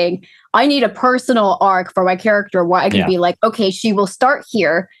kind of thing. I need a personal arc for my character where I can be like, okay, she will start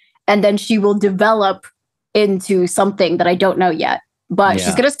here and then she will develop into something that I don't know yet. But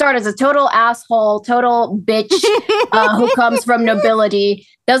she's going to start as a total asshole, total bitch who comes from nobility,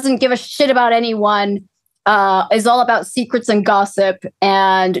 doesn't give a shit about anyone, is all about secrets and gossip,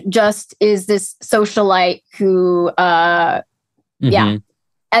 and just is this socialite who, And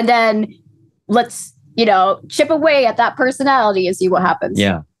then let's, chip away at that personality and see what happens.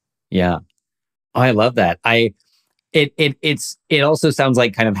 Yeah. Yeah. Oh, I love that. It also sounds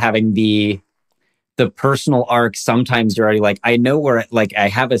like kind of having the personal arc. Sometimes you're already like, I know where, like, I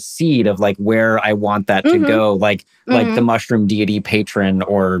have a seed of like where I want that to go, like the mushroom deity patron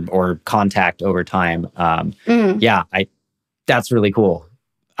or contact over time. That's really cool.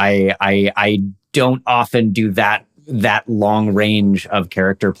 I don't often do that that long range of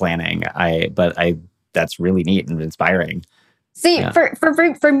character planning. That's really neat and inspiring. See,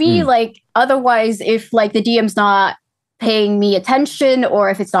 for me, like, otherwise, if like the DM's not paying me attention, or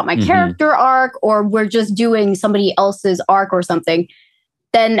if it's not my character arc, or we're just doing somebody else's arc or something,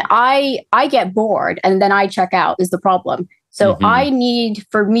 then I get bored and then I check out is the problem. So I need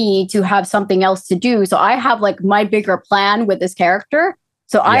for me to have something else to do. So I have like my bigger plan with this character.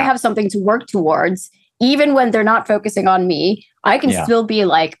 So I have something to work towards. Even when they're not focusing on me, I can still be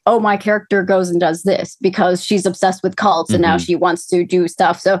like, oh, my character goes and does this because she's obsessed with cults and now she wants to do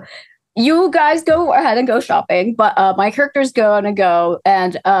stuff. So you guys go ahead and go shopping, but my character's going to go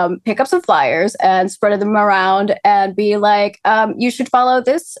and pick up some flyers and spread them around and be like, you should follow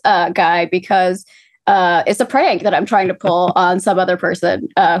this guy because it's a prank that I'm trying to pull on some other person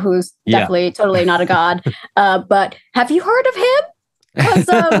who's definitely totally not a god. But have you heard of him?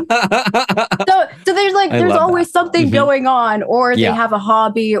 So there's like there's always something going on, or they have a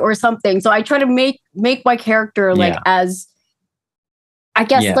hobby or something. So I try to make my character like as I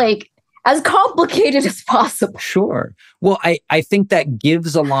guess like as complicated as possible. Sure. Well, I think that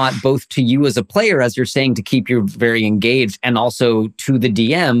gives a lot both to you as a player, as you're saying, to keep you very engaged, and also to the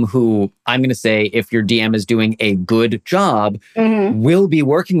DM, who I'm going to say, if your DM is doing a good job, will be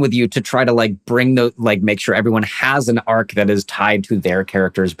working with you to try to like bring the, like make sure everyone has an arc that is tied to their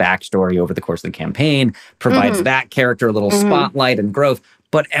character's backstory over the course of the campaign, provides that character a little spotlight and growth.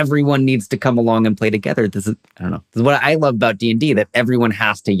 But everyone needs to come along and play together. This is what I love about D&D, that everyone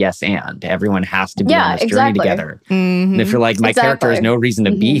has to yes and. Everyone has to be on this journey together. And if you're like, my character has no reason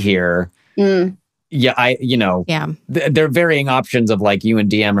to be here, there are varying options of like you and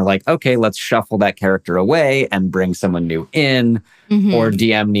DM are like, okay, let's shuffle that character away and bring someone new in, or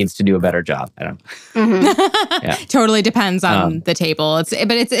DM needs to do a better job. I don't know. Totally depends on the table. It's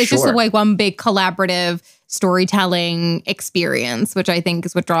just like one big collaborative storytelling experience, which I think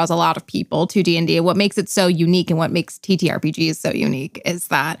is what draws a lot of people to D&D. What makes it so unique and what makes TTRPGs so unique is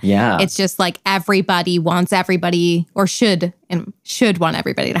that it's just like everybody wants everybody, or should want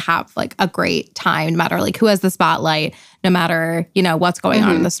everybody to have like a great time, no matter like who has the spotlight, no matter, what's going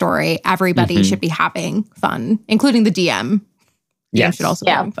on in the story. Everybody should be having fun, including the DM. DM should also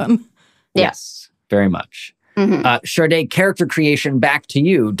be having fun. Yes, very much. Shardae, character creation, back to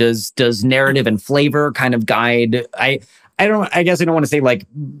you. Does narrative and flavor kind of guide? I guess I don't want to say like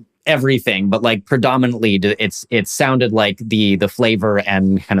everything, but like predominantly it sounded like the flavor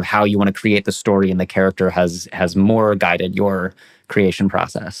and kind of how you want to create the story and the character has more guided your creation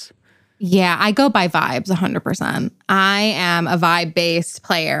process. Yeah, I go by vibes 100%. I am a vibe-based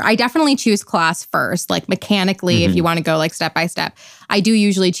player. I definitely choose class first, like mechanically, if you want to go like step by step. I do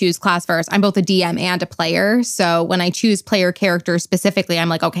usually choose class first. I'm both a DM and a player. So when I choose player character specifically, I'm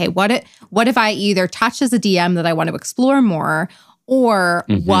like, okay, what if I either touch as a DM that I want to explore more, or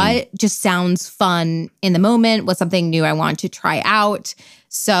what just sounds fun in the moment, what's something new I want to try out.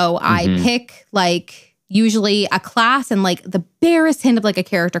 So I pick like usually a class and like the barest hint of like a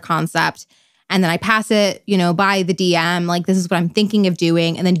character concept. And then I pass it, by the DM, like this is what I'm thinking of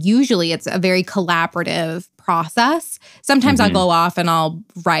doing. And then usually it's a very collaborative process. Sometimes I'll go off and I'll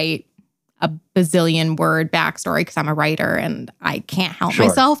write a bazillion word backstory because I'm a writer and I can't help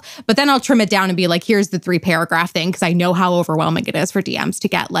myself. But then I'll trim it down and be like, here's the 3-paragraph thing, because I know how overwhelming it is for DMs to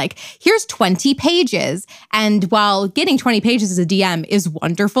get like, here's 20 pages. And while getting 20 pages as a DM is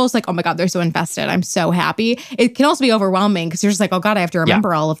wonderful, it's like, oh my God, they're so invested. I'm so happy. It can also be overwhelming because you're just like, oh God, I have to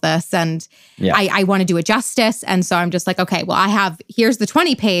remember all of this. And I want to do it justice. And so I'm just like, okay, well, here's the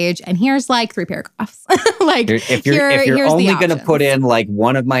 20 page and here's like 3 paragraphs. Like if you're only going to put in like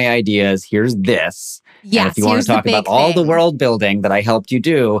one of my ideas, here's this. Yes, and if you want to talk about all the world building that I helped you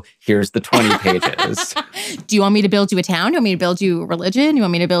do, here's the 20 pages. Do you want me to build you a town? Do you want me to build you a religion? You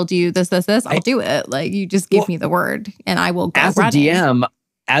want me to build you this? I'll do it. Like, you just give me the word and I will go running.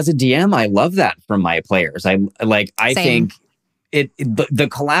 As a DM, I love that from my players. I think the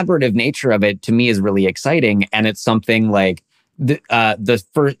collaborative nature of it to me is really exciting. And it's something like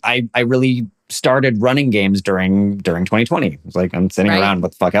I really started running games during 2020. It was like, I'm sitting around,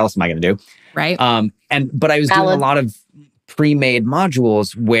 what the fuck else am I going to do? Right. But I was doing a lot of pre-made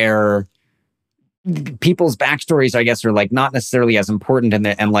modules where people's backstories, I guess, are like not necessarily as important,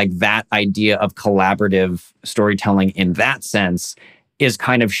 and like that idea of collaborative storytelling in that sense is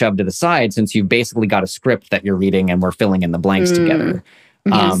kind of shoved to the side, since you've basically got a script that you're reading and we're filling in the blanks together.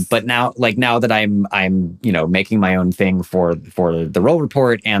 Yes. But now that I'm making my own thing for the Roll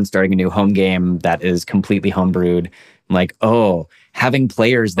Report and starting a new home game that is completely homebrewed, I'm like, having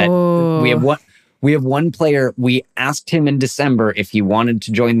players that we have one player. We asked him in December if he wanted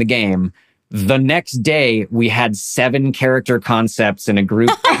to join the game. The next day, we had 7 character concepts in a group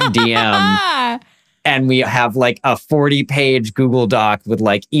DM. And we have like a 40-page Google Doc with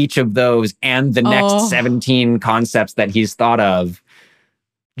like each of those and the next 17 concepts that he's thought of.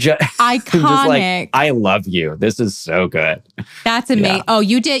 Iconic. Just like, I love you. This is so good. That's amazing. Yeah. Oh,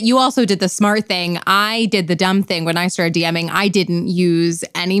 you also did the smart thing. I did the dumb thing when I started DMing. I didn't use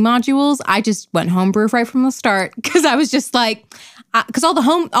any modules. I just went homebrew right from the start because I was just like, because all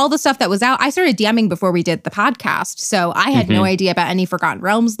the stuff that was out, I started DMing before we did the podcast. So I had no idea about any Forgotten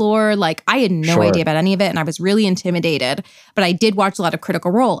Realms lore. Like I had no idea about any of it. And I was really intimidated. But I did watch a lot of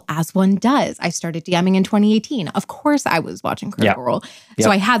Critical Role, as one does. I started DMing in 2018. Of course I was watching Critical Role. So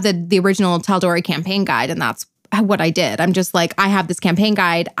I had the original Tal'Dorei campaign guide, and that's what I did. I'm just like, I have this campaign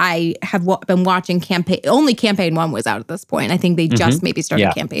guide. I have been watching only campaign 1 was out at this point. I think they just maybe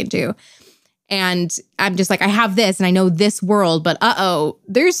started campaign 2. And I'm just like, I have this and I know this world, but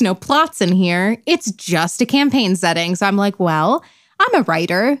there's no plots in here. It's just a campaign setting. So I'm like, well, I'm a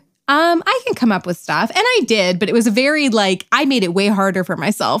writer. I can come up with stuff. And I did, but it was a very I made it way harder for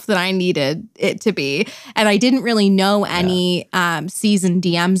myself than I needed it to be. And I didn't really know any seasoned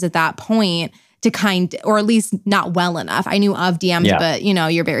DMs at that point to or at least not well enough. I knew of DMs, but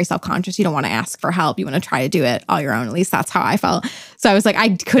you're very self-conscious. You don't want to ask for help. You want to try to do it all your own. At least that's how I felt. So I was like,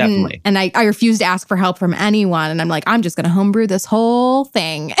 I couldn't, and I refused to ask for help from anyone. And I'm like, I'm just going to homebrew this whole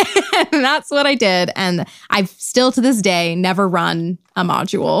thing. And that's what I did. And I've still to this day never run a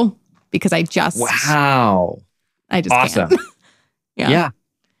module because I just, I just awesome. Can't. Yeah.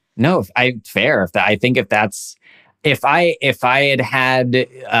 No, fair. I think if I had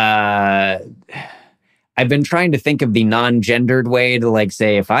I've been trying to think of the non-gendered way to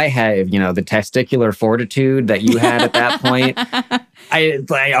say if I had, the testicular fortitude that you had at that point,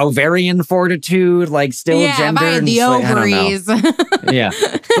 ovarian fortitude, still gender. Yeah, the ovaries. Yeah.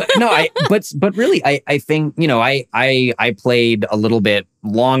 But really, I think, I played a little bit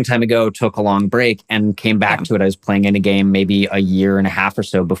long time ago, took a long break and came back to it. I was playing in a game maybe a year and a half or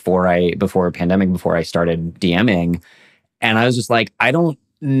so before a pandemic, before I started DMing. And I was just like, I don't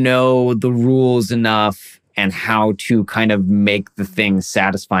know the rules enough and how to kind of make the thing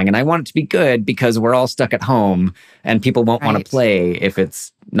satisfying. And I want it to be good because we're all stuck at home and people won't want to play if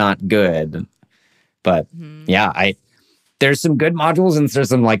it's not good. But there's some good modules and there's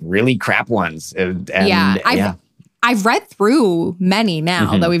some really crap ones. I've read through many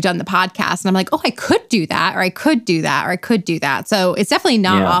now that we've done the podcast and I'm like, oh, I could do that, or I could do that, or I could do that. So it's definitely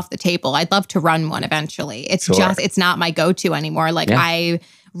not off the table. I'd love to run one eventually. It's it's not my go-to anymore. I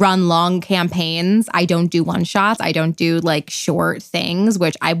run long campaigns. I don't do one-shots. I don't do short things,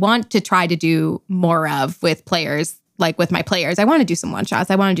 which I want to try to do more of with players. With my players, I want to do some one-shots.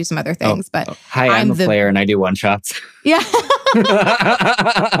 I want to do some other things, but hi, I'm a player and I do one-shots. Yeah.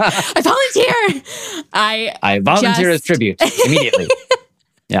 I volunteer. I volunteer as tribute immediately.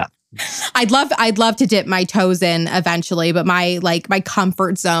 Yeah. I'd love to dip my toes in eventually, but my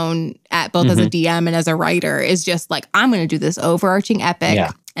comfort zone at both as a DM and as a writer is just I'm going to do this overarching epic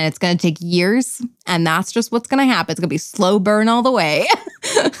and it's going to take years and that's just what's going to happen. It's going to be slow burn all the way.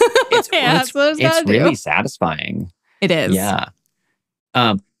 It's really satisfying. It is. Yeah.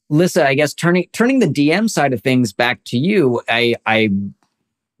 Lyssa, I guess turning the DM side of things back to you,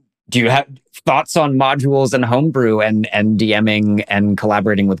 do you have thoughts on modules and homebrew and DMing and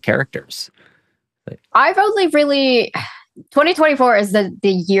collaborating with characters? I've only really 2024 is the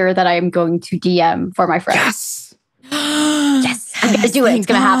year that I am going to DM for my friends. Yes. Yes. I'm gonna do it. It's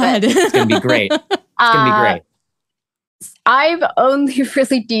gonna happen. It's gonna be great. It's gonna be great. I've only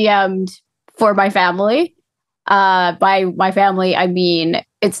really DM'd for my family. By my family, I mean,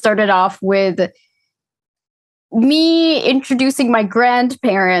 it started off with me introducing my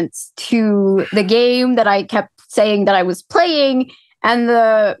grandparents to the game that I kept saying that I was playing and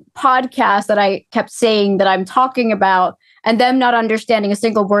the podcast that I kept saying that I'm talking about, and them not understanding a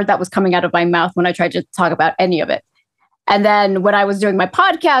single word that was coming out of my mouth when I tried to talk about any of it. And then when I was doing my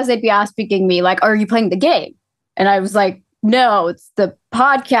podcast, they'd be asking me are you playing the game? And I was like, no, it's the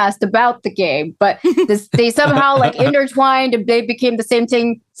podcast about the game. But they somehow intertwined and they became the same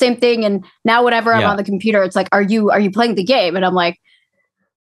thing. And now whenever I'm on the computer, it's are you playing the game? And I'm like,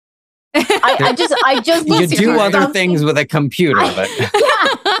 I just you do other things with a computer, but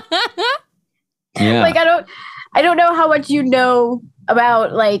yeah. I don't know how much you know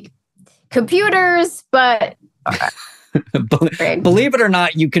about computers, but believe it or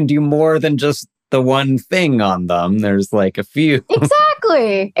not, you can do more than just the one thing on them. There's a few.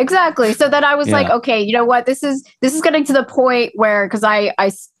 Exactly. So then I was like, okay, you know what? This is getting to the point where, because I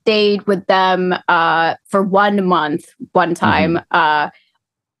stayed with them for 1 month one time,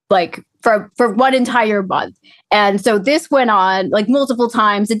 for one entire month. And so this went on like multiple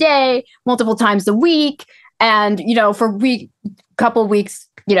times a day, multiple times a week, and for couple weeks,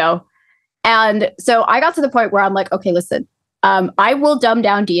 And so I got to the point where I'm like, okay, listen, I will dumb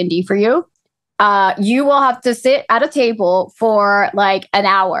down D&D for you. You will have to sit at a table for like an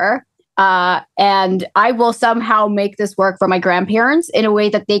hour. And I will somehow make this work for my grandparents in a way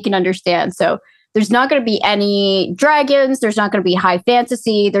that they can understand. So there's not going to be any dragons. There's not going to be high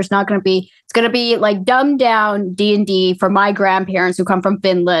fantasy. It's going to be like dumbed down D&D for my grandparents who come from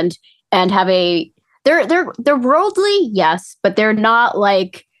Finland and have they're worldly, yes, but they're not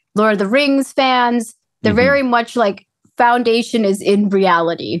like Lord of the Rings fans. They're very much like foundation is in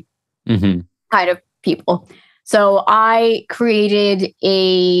reality kind of people. So I created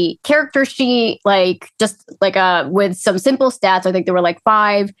a character sheet, with some simple stats. I think there were like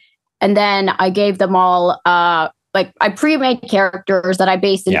 5. And then I gave them all, I pre-made characters that I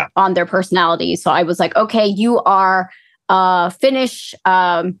based on their personalities. So I was like, okay, you are Finnish.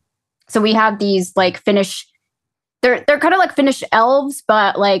 So we have these like Finnish, they're kind of like Finnish elves,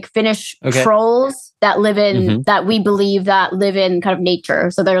 but like Finnish trolls that live in, that we believe that live in kind of nature.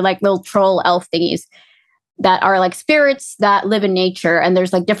 So they're like little troll elf thingies that are like spirits that live in nature. And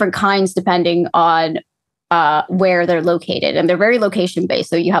there's like different kinds depending on where they're located. And they're very location based.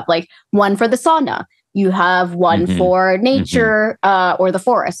 So you have like one for the sauna. You have one for nature or the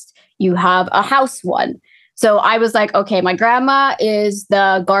forest. You have a house one. So I was like, okay, my grandma is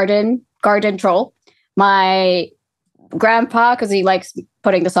the garden troll. My grandpa, because he likes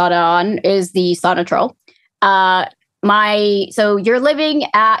putting the sauna on, is the sauna troll. So you're living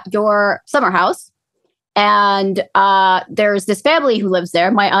at your summer house, and there's this family who lives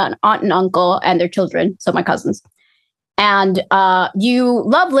there, my aunt and uncle and their children, so my cousins. And you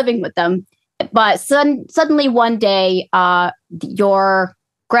love living with them, but suddenly one day, your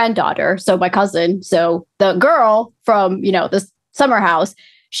granddaughter, so my cousin, so the girl from, this summer house,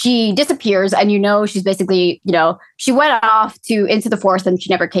 she disappears, and she's basically, she went off into the forest and she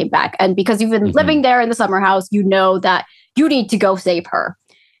never came back. And because you've been living there in the summer house, you know that you need to go save her.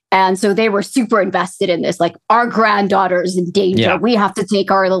 And so they were super invested in this, like, our granddaughter's in danger. Yeah. We have to take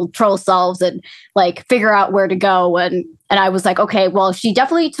our little troll selves and like figure out where to go. And I was like, okay, well, she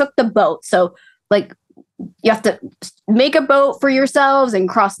definitely took the boat. So like, you have to make a boat for yourselves and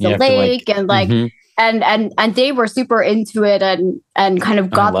cross the lake and they were super into it and kind of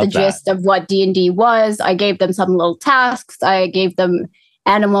got the gist of what D&D was. I gave them some little tasks. I gave them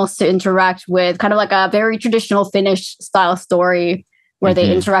animals to interact with, kind of like a very traditional Finnish style story where they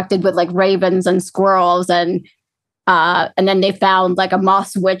interacted with like ravens and squirrels, and then they found like a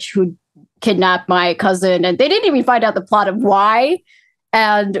moss witch who kidnapped my cousin, and they didn't even find out the plot of why.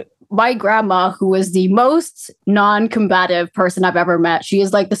 And my grandma, who was the most non-combative person I've ever met, she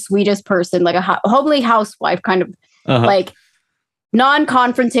is like the sweetest person, like a homely housewife, kind of like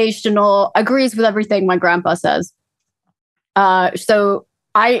non-confrontational, agrees with everything my grandpa says. So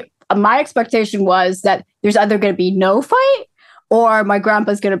my expectation was that there's either going to be no fight or my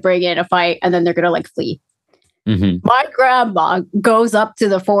grandpa's going to bring in a fight and then they're going to like flee. My grandma goes up to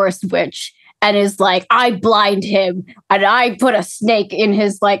the forest witch and is like, I blind him and I put a snake in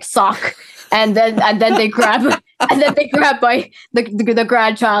his like sock. And then they grab the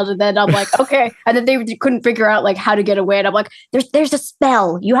grandchild, and then I'm like, okay. And then they couldn't figure out like how to get away. And I'm like, there's a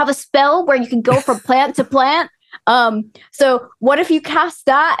spell. You have a spell where you can go from plant to plant. So what if you cast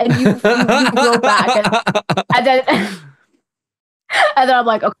that and you go back and then I'm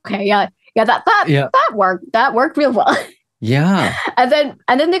like, okay, that worked. That worked real well. Yeah. And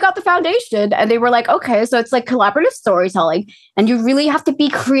then they got the foundation and they were like, okay, so it's like collaborative storytelling and you really have to be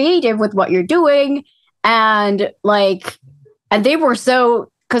creative with what you're doing. And they were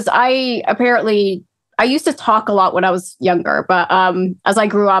so, because I used to talk a lot when I was younger, but as I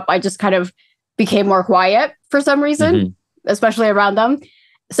grew up, I just kind of became more quiet for some reason, especially around them.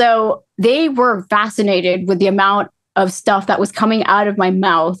 So they were fascinated with the amount of stuff that was coming out of my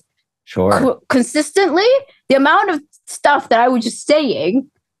mouth. Sure. Consistently, the amount of stuff that I was just saying,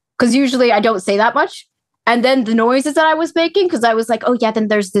 because usually I don't say that much. And then the noises that I was making, because I was like, oh yeah,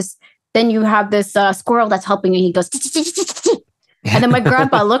 then you have this squirrel that's helping you. He goes, and then my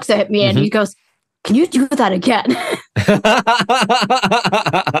grandpa looks at me and he goes, can you do that again? And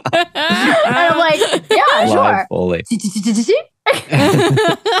I'm like, yeah, sure.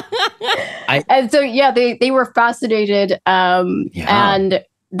 And so, yeah, they were fascinated. And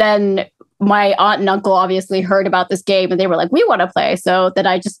then my aunt and uncle obviously heard about this game and they were like, we want to play. So then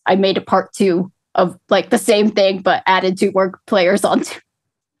I made a part 2 of like the same thing, but added 2 more players onto.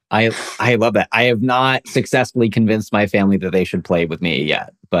 I love that. I have not successfully convinced my family that they should play with me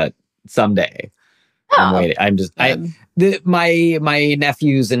yet, but someday. Oh. I'm waiting. My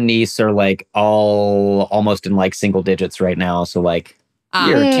nephews and niece are like all almost in like single digits right now. So like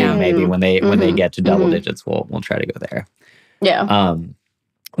year or two, maybe when they get to double digits, we'll try to go there. Yeah.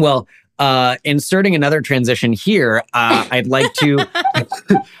 Well, inserting another transition here, I'd like to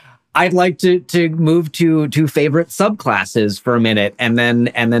move to favorite subclasses for a minute, and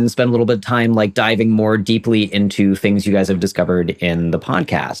then spend a little bit of time like diving more deeply into things you guys have discovered in the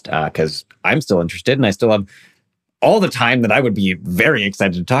podcast, because I'm still interested and I still have all the time that I would be very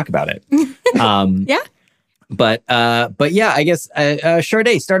excited to talk about it. Yeah. But yeah, I guess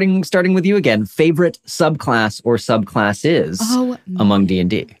Shardae, starting with you again, favorite subclass or subclasses among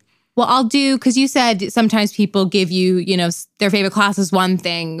D&D. Well, I'll do, because you said sometimes people give you, their favorite class is one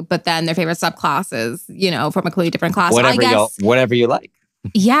thing, but then their favorite subclass is, from a completely different class. Whatever you like.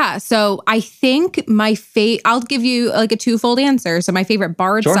 Yeah. So I think I'll give you like a twofold answer. So my favorite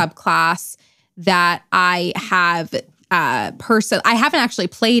bard subclass that I have I haven't actually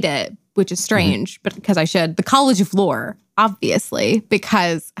played it, which is strange, but because I should. The College of Lore, obviously,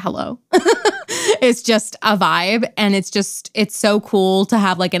 because hello. It's just a vibe, and it's so cool to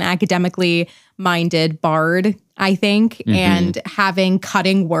have like an academically minded bard, I think, and having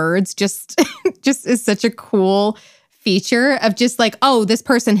cutting words just is such a cool feature of just like, oh, this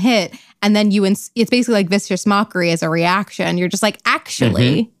person hit, and then it's basically like vicious mockery as a reaction. You're just like,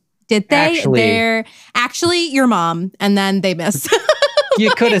 actually, did they? They're actually your mom, and then they miss. You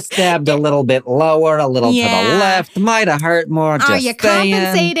could have stabbed a little bit lower, a little to the left. Might have hurt more. Are you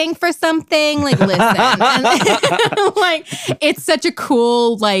compensating for something? Like, listen. And, like, it's such a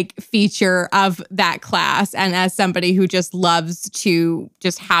cool, like, feature of that class. And as somebody who just loves to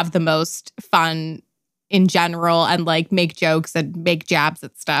just have the most fun in general and, like, make jokes and make jabs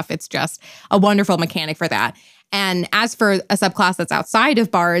at stuff, it's just a wonderful mechanic for that. And as for a subclass that's outside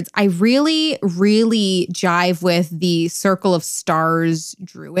of bards, I really, really jive with the Circle of Stars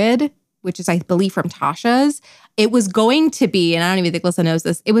Druid, which is, I believe, from Tasha's. It was going to be, and I don't even think Lyssa knows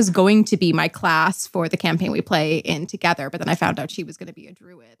this, it was going to be my class for the campaign we play in together, but then I found out she was going to be a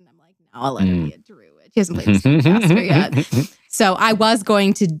druid, and I'm like, no, I'll let her be a druid. She hasn't played this caster yet. So I was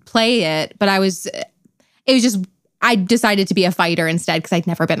going to play it, but I decided to be a fighter instead because I'd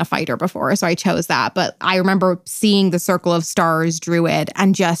never been a fighter before. So I chose that. But I remember seeing the Circle of Stars Druid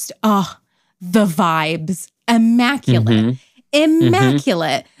and just, the vibes. Immaculate.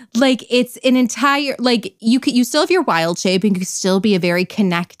 Immaculate. Like, it's an entire, like, you still have your wild shape and you can still be a very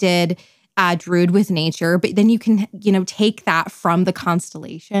connected druid with nature. But then you can, take that from the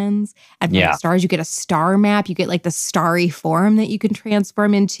constellations and from the stars. You get a star map. You get, like, the starry form that you can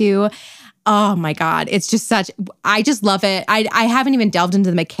transform into. Oh my God. It's just I just love it. I haven't even delved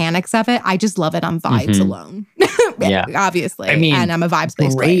into the mechanics of it. I just love it on vibes alone. Obviously. I mean, and I'm a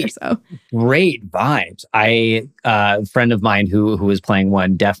vibes-based player, so. Great vibes. A friend of mine who was playing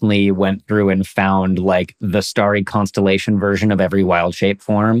one definitely went through and found like the starry constellation version of every wild shape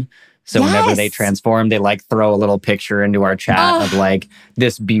form. So whenever they transform, they like throw a little picture into our chat of like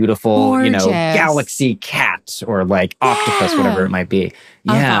this beautiful, galaxy cat or like octopus, whatever it might be.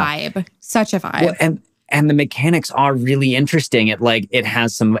 A vibe. Such a vibe. Well, and the mechanics are really interesting. It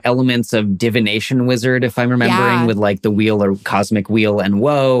has some elements of divination wizard, if I'm remembering, with like the wheel or cosmic wheel and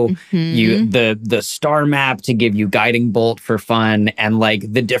woe. The star map to give you guiding bolt for fun, and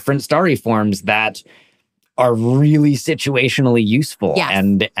like the different starry forms that are really situationally useful.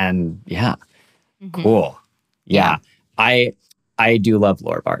 And cool. Yeah. I do love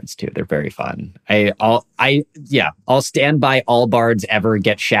lore bards too. They're very fun. I'll stand by all bards ever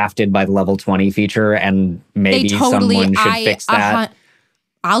get shafted by the level 20 feature, and maybe someone should fix that.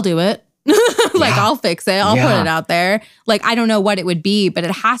 I'll do it. I'll fix it. I'll put it out there. Like, I don't know what it would be, but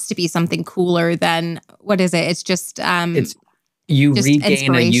it has to be something cooler than, what is it? It's just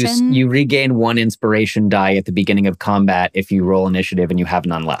you regain one inspiration die at the beginning of combat if you roll initiative and you have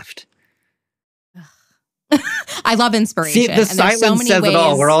none left. I love inspiration. See, the silence says it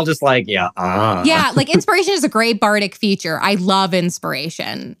all. We're all just like, Yeah, like inspiration is a great bardic feature. I love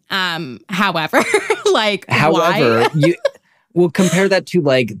inspiration. However, why? Well, compare that to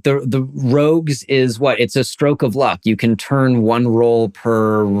like the rogues is what? It's a stroke of luck. You can turn one roll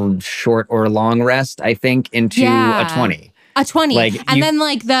per short or long rest, I think, into a 20. A 20.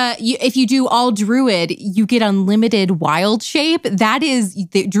 If you do all druid, you get unlimited wild shape.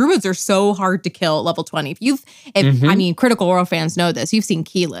 The druids are so hard to kill at level 20. I mean, Critical Role fans know this. You've seen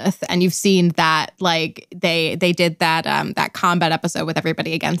Keyleth, and you've seen that, like, they did that combat episode with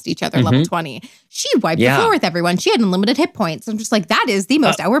everybody against each other, level 20. She wiped the floor with everyone. She had unlimited hit points. I'm just like, that is the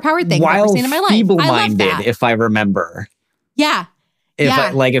most overpowered thing I've ever seen in my life. Feeble-minded, if I remember. Yeah.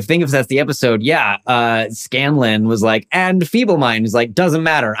 If think if that's the episode, Scanlan was like, and Feeble Mind is like, doesn't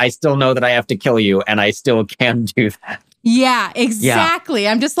matter. I still know that I have to kill you, and I still can do that. Yeah, exactly.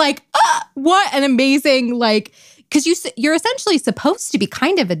 I'm just like, what an amazing, like, because you're essentially supposed to be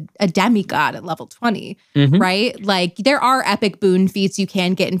kind of a demigod at level 20, right? Like, there are epic boon feats you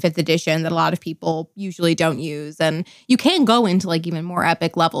can get in 5th edition that a lot of people usually don't use. And you can go into, like, even more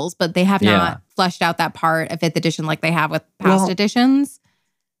epic levels, but they have not fleshed out that part of 5th edition like they have with past editions.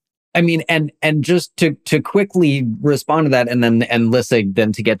 I mean, and just to quickly respond to that, and Lyssa,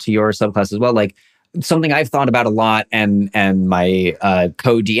 then to get to your subclass as well, like, something I've thought about a lot, and my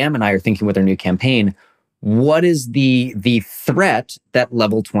co-DM and I are thinking with our new campaign, what is the threat that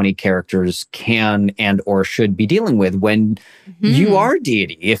level 20 characters can and or should be dealing with when you are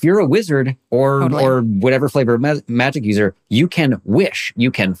deity? If you're a wizard or whatever flavor of magic user, you can wish.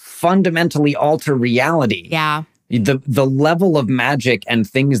 You can fundamentally alter reality. Yeah. The level of magic and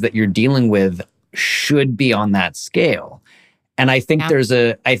things that you're dealing with should be on that scale. And I think there's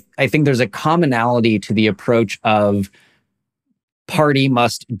a commonality to the approach of party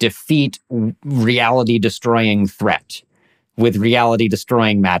must defeat reality-destroying threat with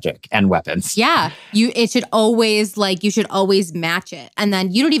reality-destroying magic and weapons. Yeah, you should always match it. And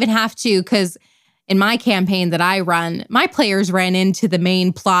then you don't even have to, because in my campaign that I run, my players ran into the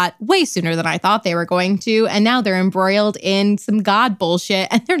main plot way sooner than I thought they were going to. And now they're embroiled in some god bullshit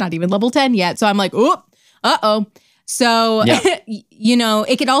and they're not even level 10 yet. So I'm like, uh-oh. So,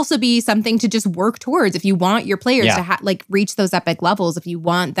 it could also be something to just work towards if you want your players to reach those epic levels, if you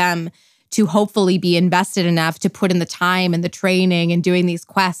want them to hopefully be invested enough to put in the time and the training and doing these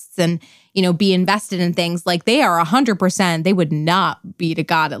quests and, be invested in things. Like, they are 100%, they would not beat a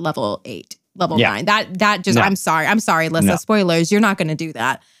god at level 8, level 9. That just, no. I'm sorry, Lyssa, no. Spoilers, you're not going to do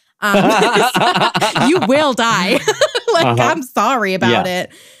that. You will die. I'm sorry about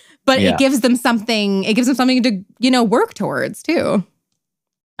it. But it gives them something. It gives them something to, work towards too.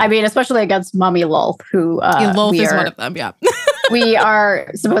 I mean, especially against Mummy Lolth, who Lolth is one of them. Yeah, we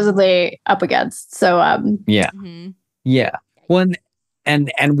are supposedly up against. So Well,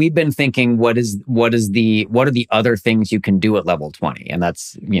 and we've been thinking, what are the other things you can do at level 20? And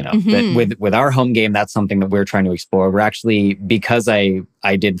that's that with our home game, that's something that we're trying to explore. We're actually, because I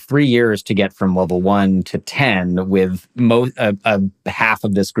did 3 years to get from level 1 to 10 with half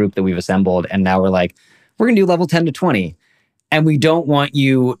of this group that we've assembled, and now we're like, we're gonna do level 10 to 20. And we don't want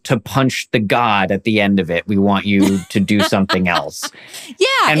you to punch the god at the end of it. We want you to do something else.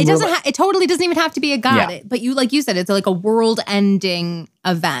 Yeah, it doesn't. It totally doesn't even have to be a god. Yeah. But like you said, it's like a world-ending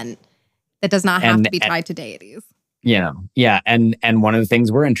event that does not have to be tied to deities. And one of the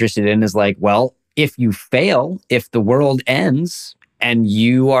things we're interested in is like, well, if you fail, if the world ends and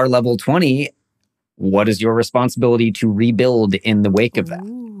you are level 20, what is your responsibility to rebuild in the wake of that?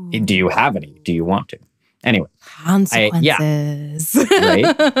 Ooh. Do you have any? Do you want to? Anyway. Consequences.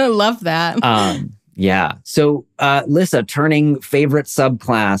 Right? Love that. So, Lyssa, turning favorite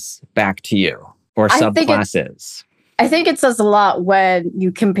subclass back to you, or subclasses. I think it says a lot when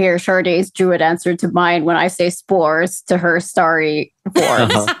you compare Shardae's druid answer to mine when I say spores to her starry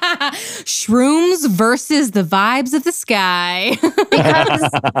forms. Shrooms versus the vibes of the sky.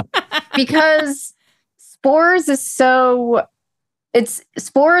 because spores is so... It's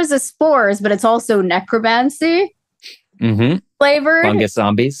spores, but it's also necromancy flavored. Fungus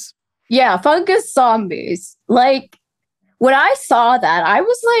zombies. Yeah, fungus zombies. Like, when I saw that, I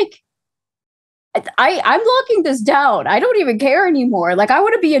was like, I'm locking this down. I don't even care anymore. Like, I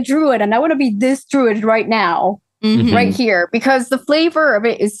want to be a druid, and I want to be this druid right now, right here, because the flavor of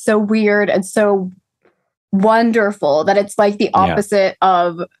it is so weird and so wonderful that it's like the opposite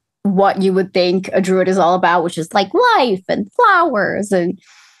of what you would think a druid is all about, which is like life and flowers and,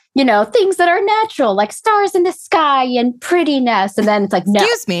 things that are natural, like stars in the sky and prettiness. And then it's like, no.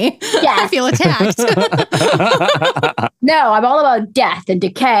 Excuse me. Yeah. I feel attacked. No, I'm all about death and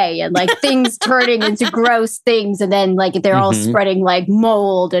decay and like things turning into gross things. And then like they're all spreading like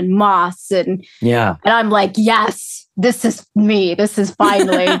mold and moss. And I'm like, yes, this is me. This is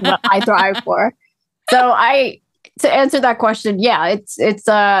finally what I thrive for. So to answer that question, it's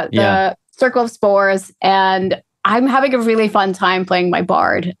the Circle of Spores, and I'm having a really fun time playing my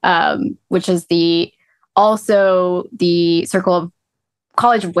bard, which is also the Circle of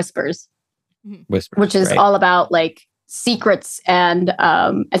College of Whispers, which is all about like secrets and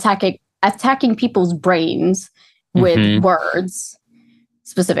attacking people's brains with words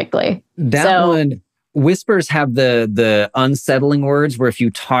specifically. One. Whispers have the unsettling words where if you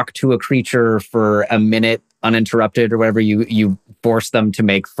talk to a creature for a minute uninterrupted or whatever, you force them to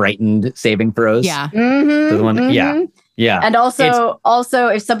make frightened saving throws. Yeah. Yeah. And also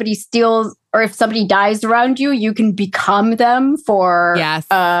if somebody steals or if somebody dies around you, you can become them for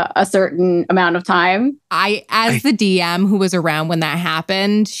a certain amount of time. As the DM who was around when that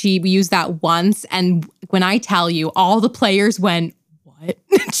happened, she used that once. And when I tell you, all the players went, what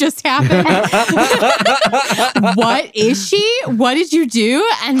just happened? What is she? What did you do?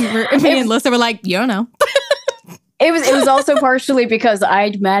 And me and Lyssa were like, you don't know. It was also partially because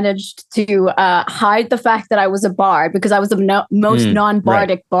I'd managed to hide the fact that I was a bard because I was the most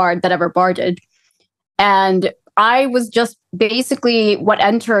non-bardic bard that ever barded. And I was just basically what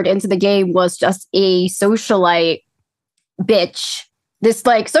entered into the game was just a socialite bitch. This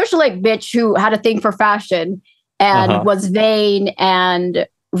like socialite bitch who had a thing for fashion and was vain and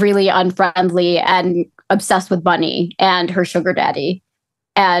really unfriendly and obsessed with Bunny and her sugar daddy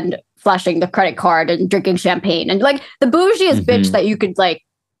and flashing the credit card and drinking champagne and like the bougiest bitch that you could like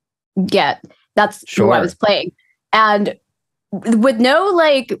get. That's who I was playing. And with no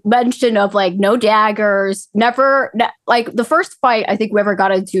like mention of like no daggers, never like the first fight I think we ever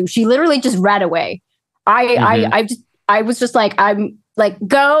got into, she literally just ran away. I was just like, I'm like,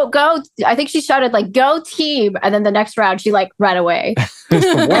 go. I think she shouted like, go team. And then the next round, she like ran away.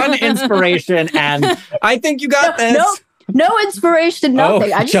 One inspiration. And I think you got this. No inspiration,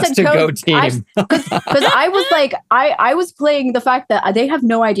 nothing. I just said go team. Because I was like, I was playing the fact that they have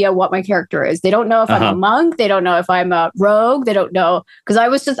no idea what my character is. They don't know if I'm a monk. They don't know if I'm a rogue. They don't know. Because I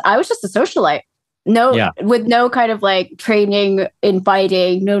was just a socialite. With no kind of like training in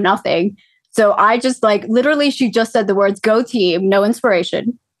fighting, no nothing. So I just like literally she just said the words go team, no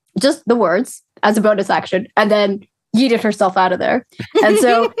inspiration, just the words as a bonus action, and then yeeted herself out of there. And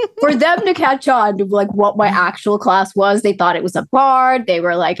so for them to catch on to like what my actual class was, they thought it was a bard. They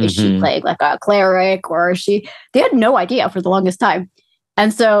were like, is she playing like a cleric or is she? They had no idea for the longest time.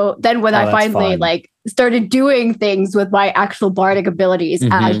 And so then when I finally like started doing things with my actual bardic abilities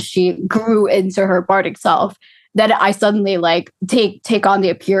as she grew into her bardic self, then I suddenly like take on the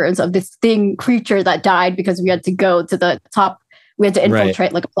appearance of this creature that died because we had to go to the top. We had to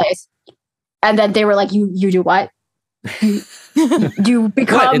infiltrate like a place. And then they were like, you do what? You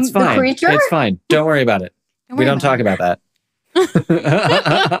become the creature? It's fine. Don't worry about it. We don't talk about that.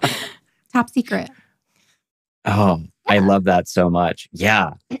 Top secret. Oh, I love that so much.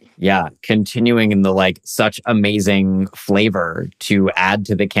 Yeah. Continuing in the like such amazing flavor to add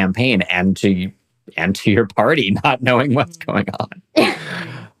to the campaign and to your party, not knowing what's going on.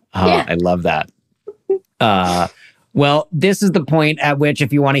 I love that. Well, this is the point at which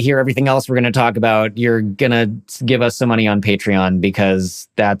if you want to hear everything else we're going to talk about, you're going to give us some money on Patreon because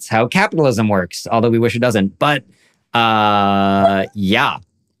that's how capitalism works, although we wish it doesn't. But if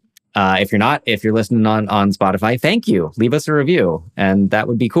you're listening on Spotify, thank you. Leave us a review and that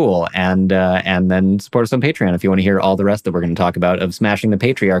would be cool. And then support us on Patreon if you want to hear all the rest that we're going to talk about of smashing the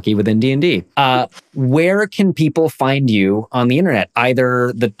patriarchy within D&D. Where can people find you on the internet?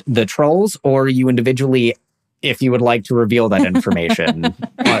 Either the trolls or you individually, if you would like to reveal that information.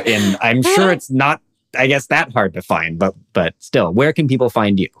 And I'm sure it's not, I guess, that hard to find, but still, where can people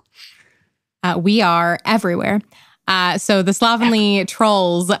find you? We are everywhere. So the Slovenly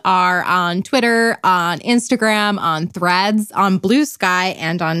Trulls are on Twitter, on Instagram, on Threads, on Blue Sky,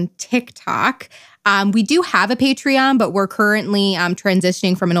 and on TikTok. We do have a Patreon, but we're currently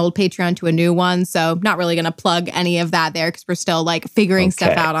transitioning from an old Patreon to a new one. So not really going to plug any of that there because we're still like figuring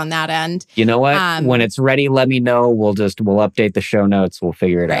stuff out on that end. You know what? When it's ready, let me know. We'll update the show notes. We'll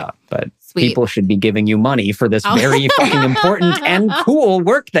figure it out. But people should be giving you money for this very fucking important and cool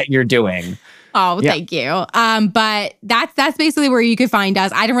work that you're doing. Oh, thank you. But that's basically where you could find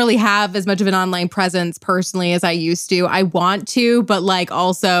us. I don't really have as much of an online presence personally as I used to. I want to, but like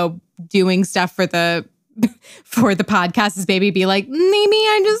also doing stuff for the podcast is maybe be like, maybe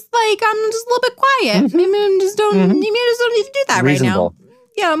I'm just a little bit quiet. Maybe I just don't need to do that Reasonable.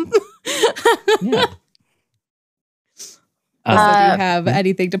 right now. Yeah. Do you have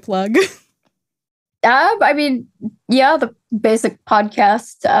anything to plug? I mean, the basic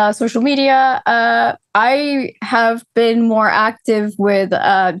podcast, social media. I have been more active with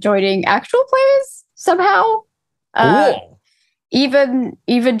joining actual plays somehow. Cool. Even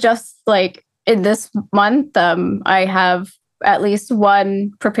just like in this month, I have at least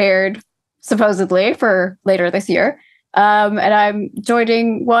one prepared supposedly for later this year. And I'm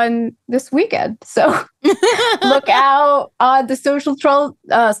joining one this weekend. So look out on the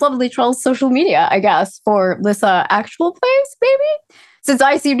Slovenly Trulls social media, I guess, for Lyssa actual plays, maybe. since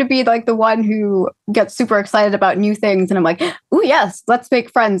I seem to be like the one who gets super excited about new things, and I'm like, oh yes, let's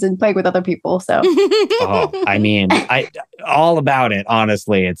make friends and play with other people. So, I mean, all about it.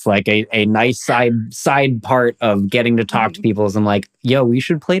 Honestly, it's like a nice side part of getting to talk to people. Is I'm like, yo, we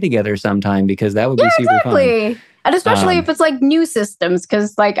should play together sometime because that would be super fun. And especially if it's like new systems,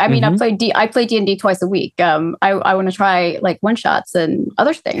 because like I mean, I play D&D twice a week. I want to try like one shots and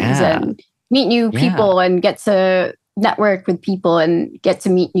other things and meet new people and get to network with people and get to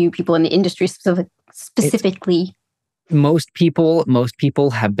meet new people in the industry specifically. Most people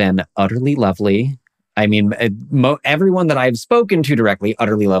have been utterly lovely. I mean, everyone that I've spoken to directly,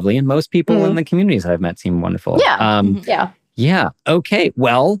 utterly lovely, and most people in the communities I've met seem wonderful. Yeah. Okay.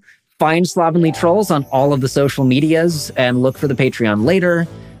 Well, find Slovenly Trulls on all of the social medias and look for the Patreon later.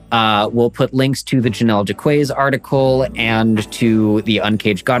 We'll put links to the Janelle Jaquays article and to the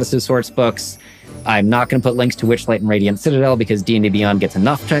Uncaged Goddesses sorts books. I'm not going to put links to Witchlight and Radiant Citadel because D&D Beyond gets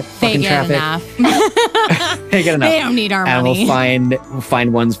enough fucking traffic. They get enough. They don't need our money. And we'll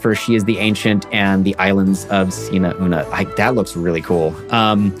find ones for She is the Ancient and the Islands of Sina Una. That looks really cool.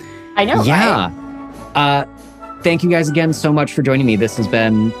 I know. Yeah. Right? Thank you guys again so much for joining me. This has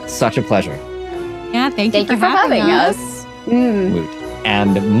been such a pleasure. Yeah, thank you for having us. Woot.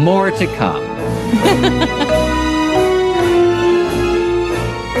 And more to come.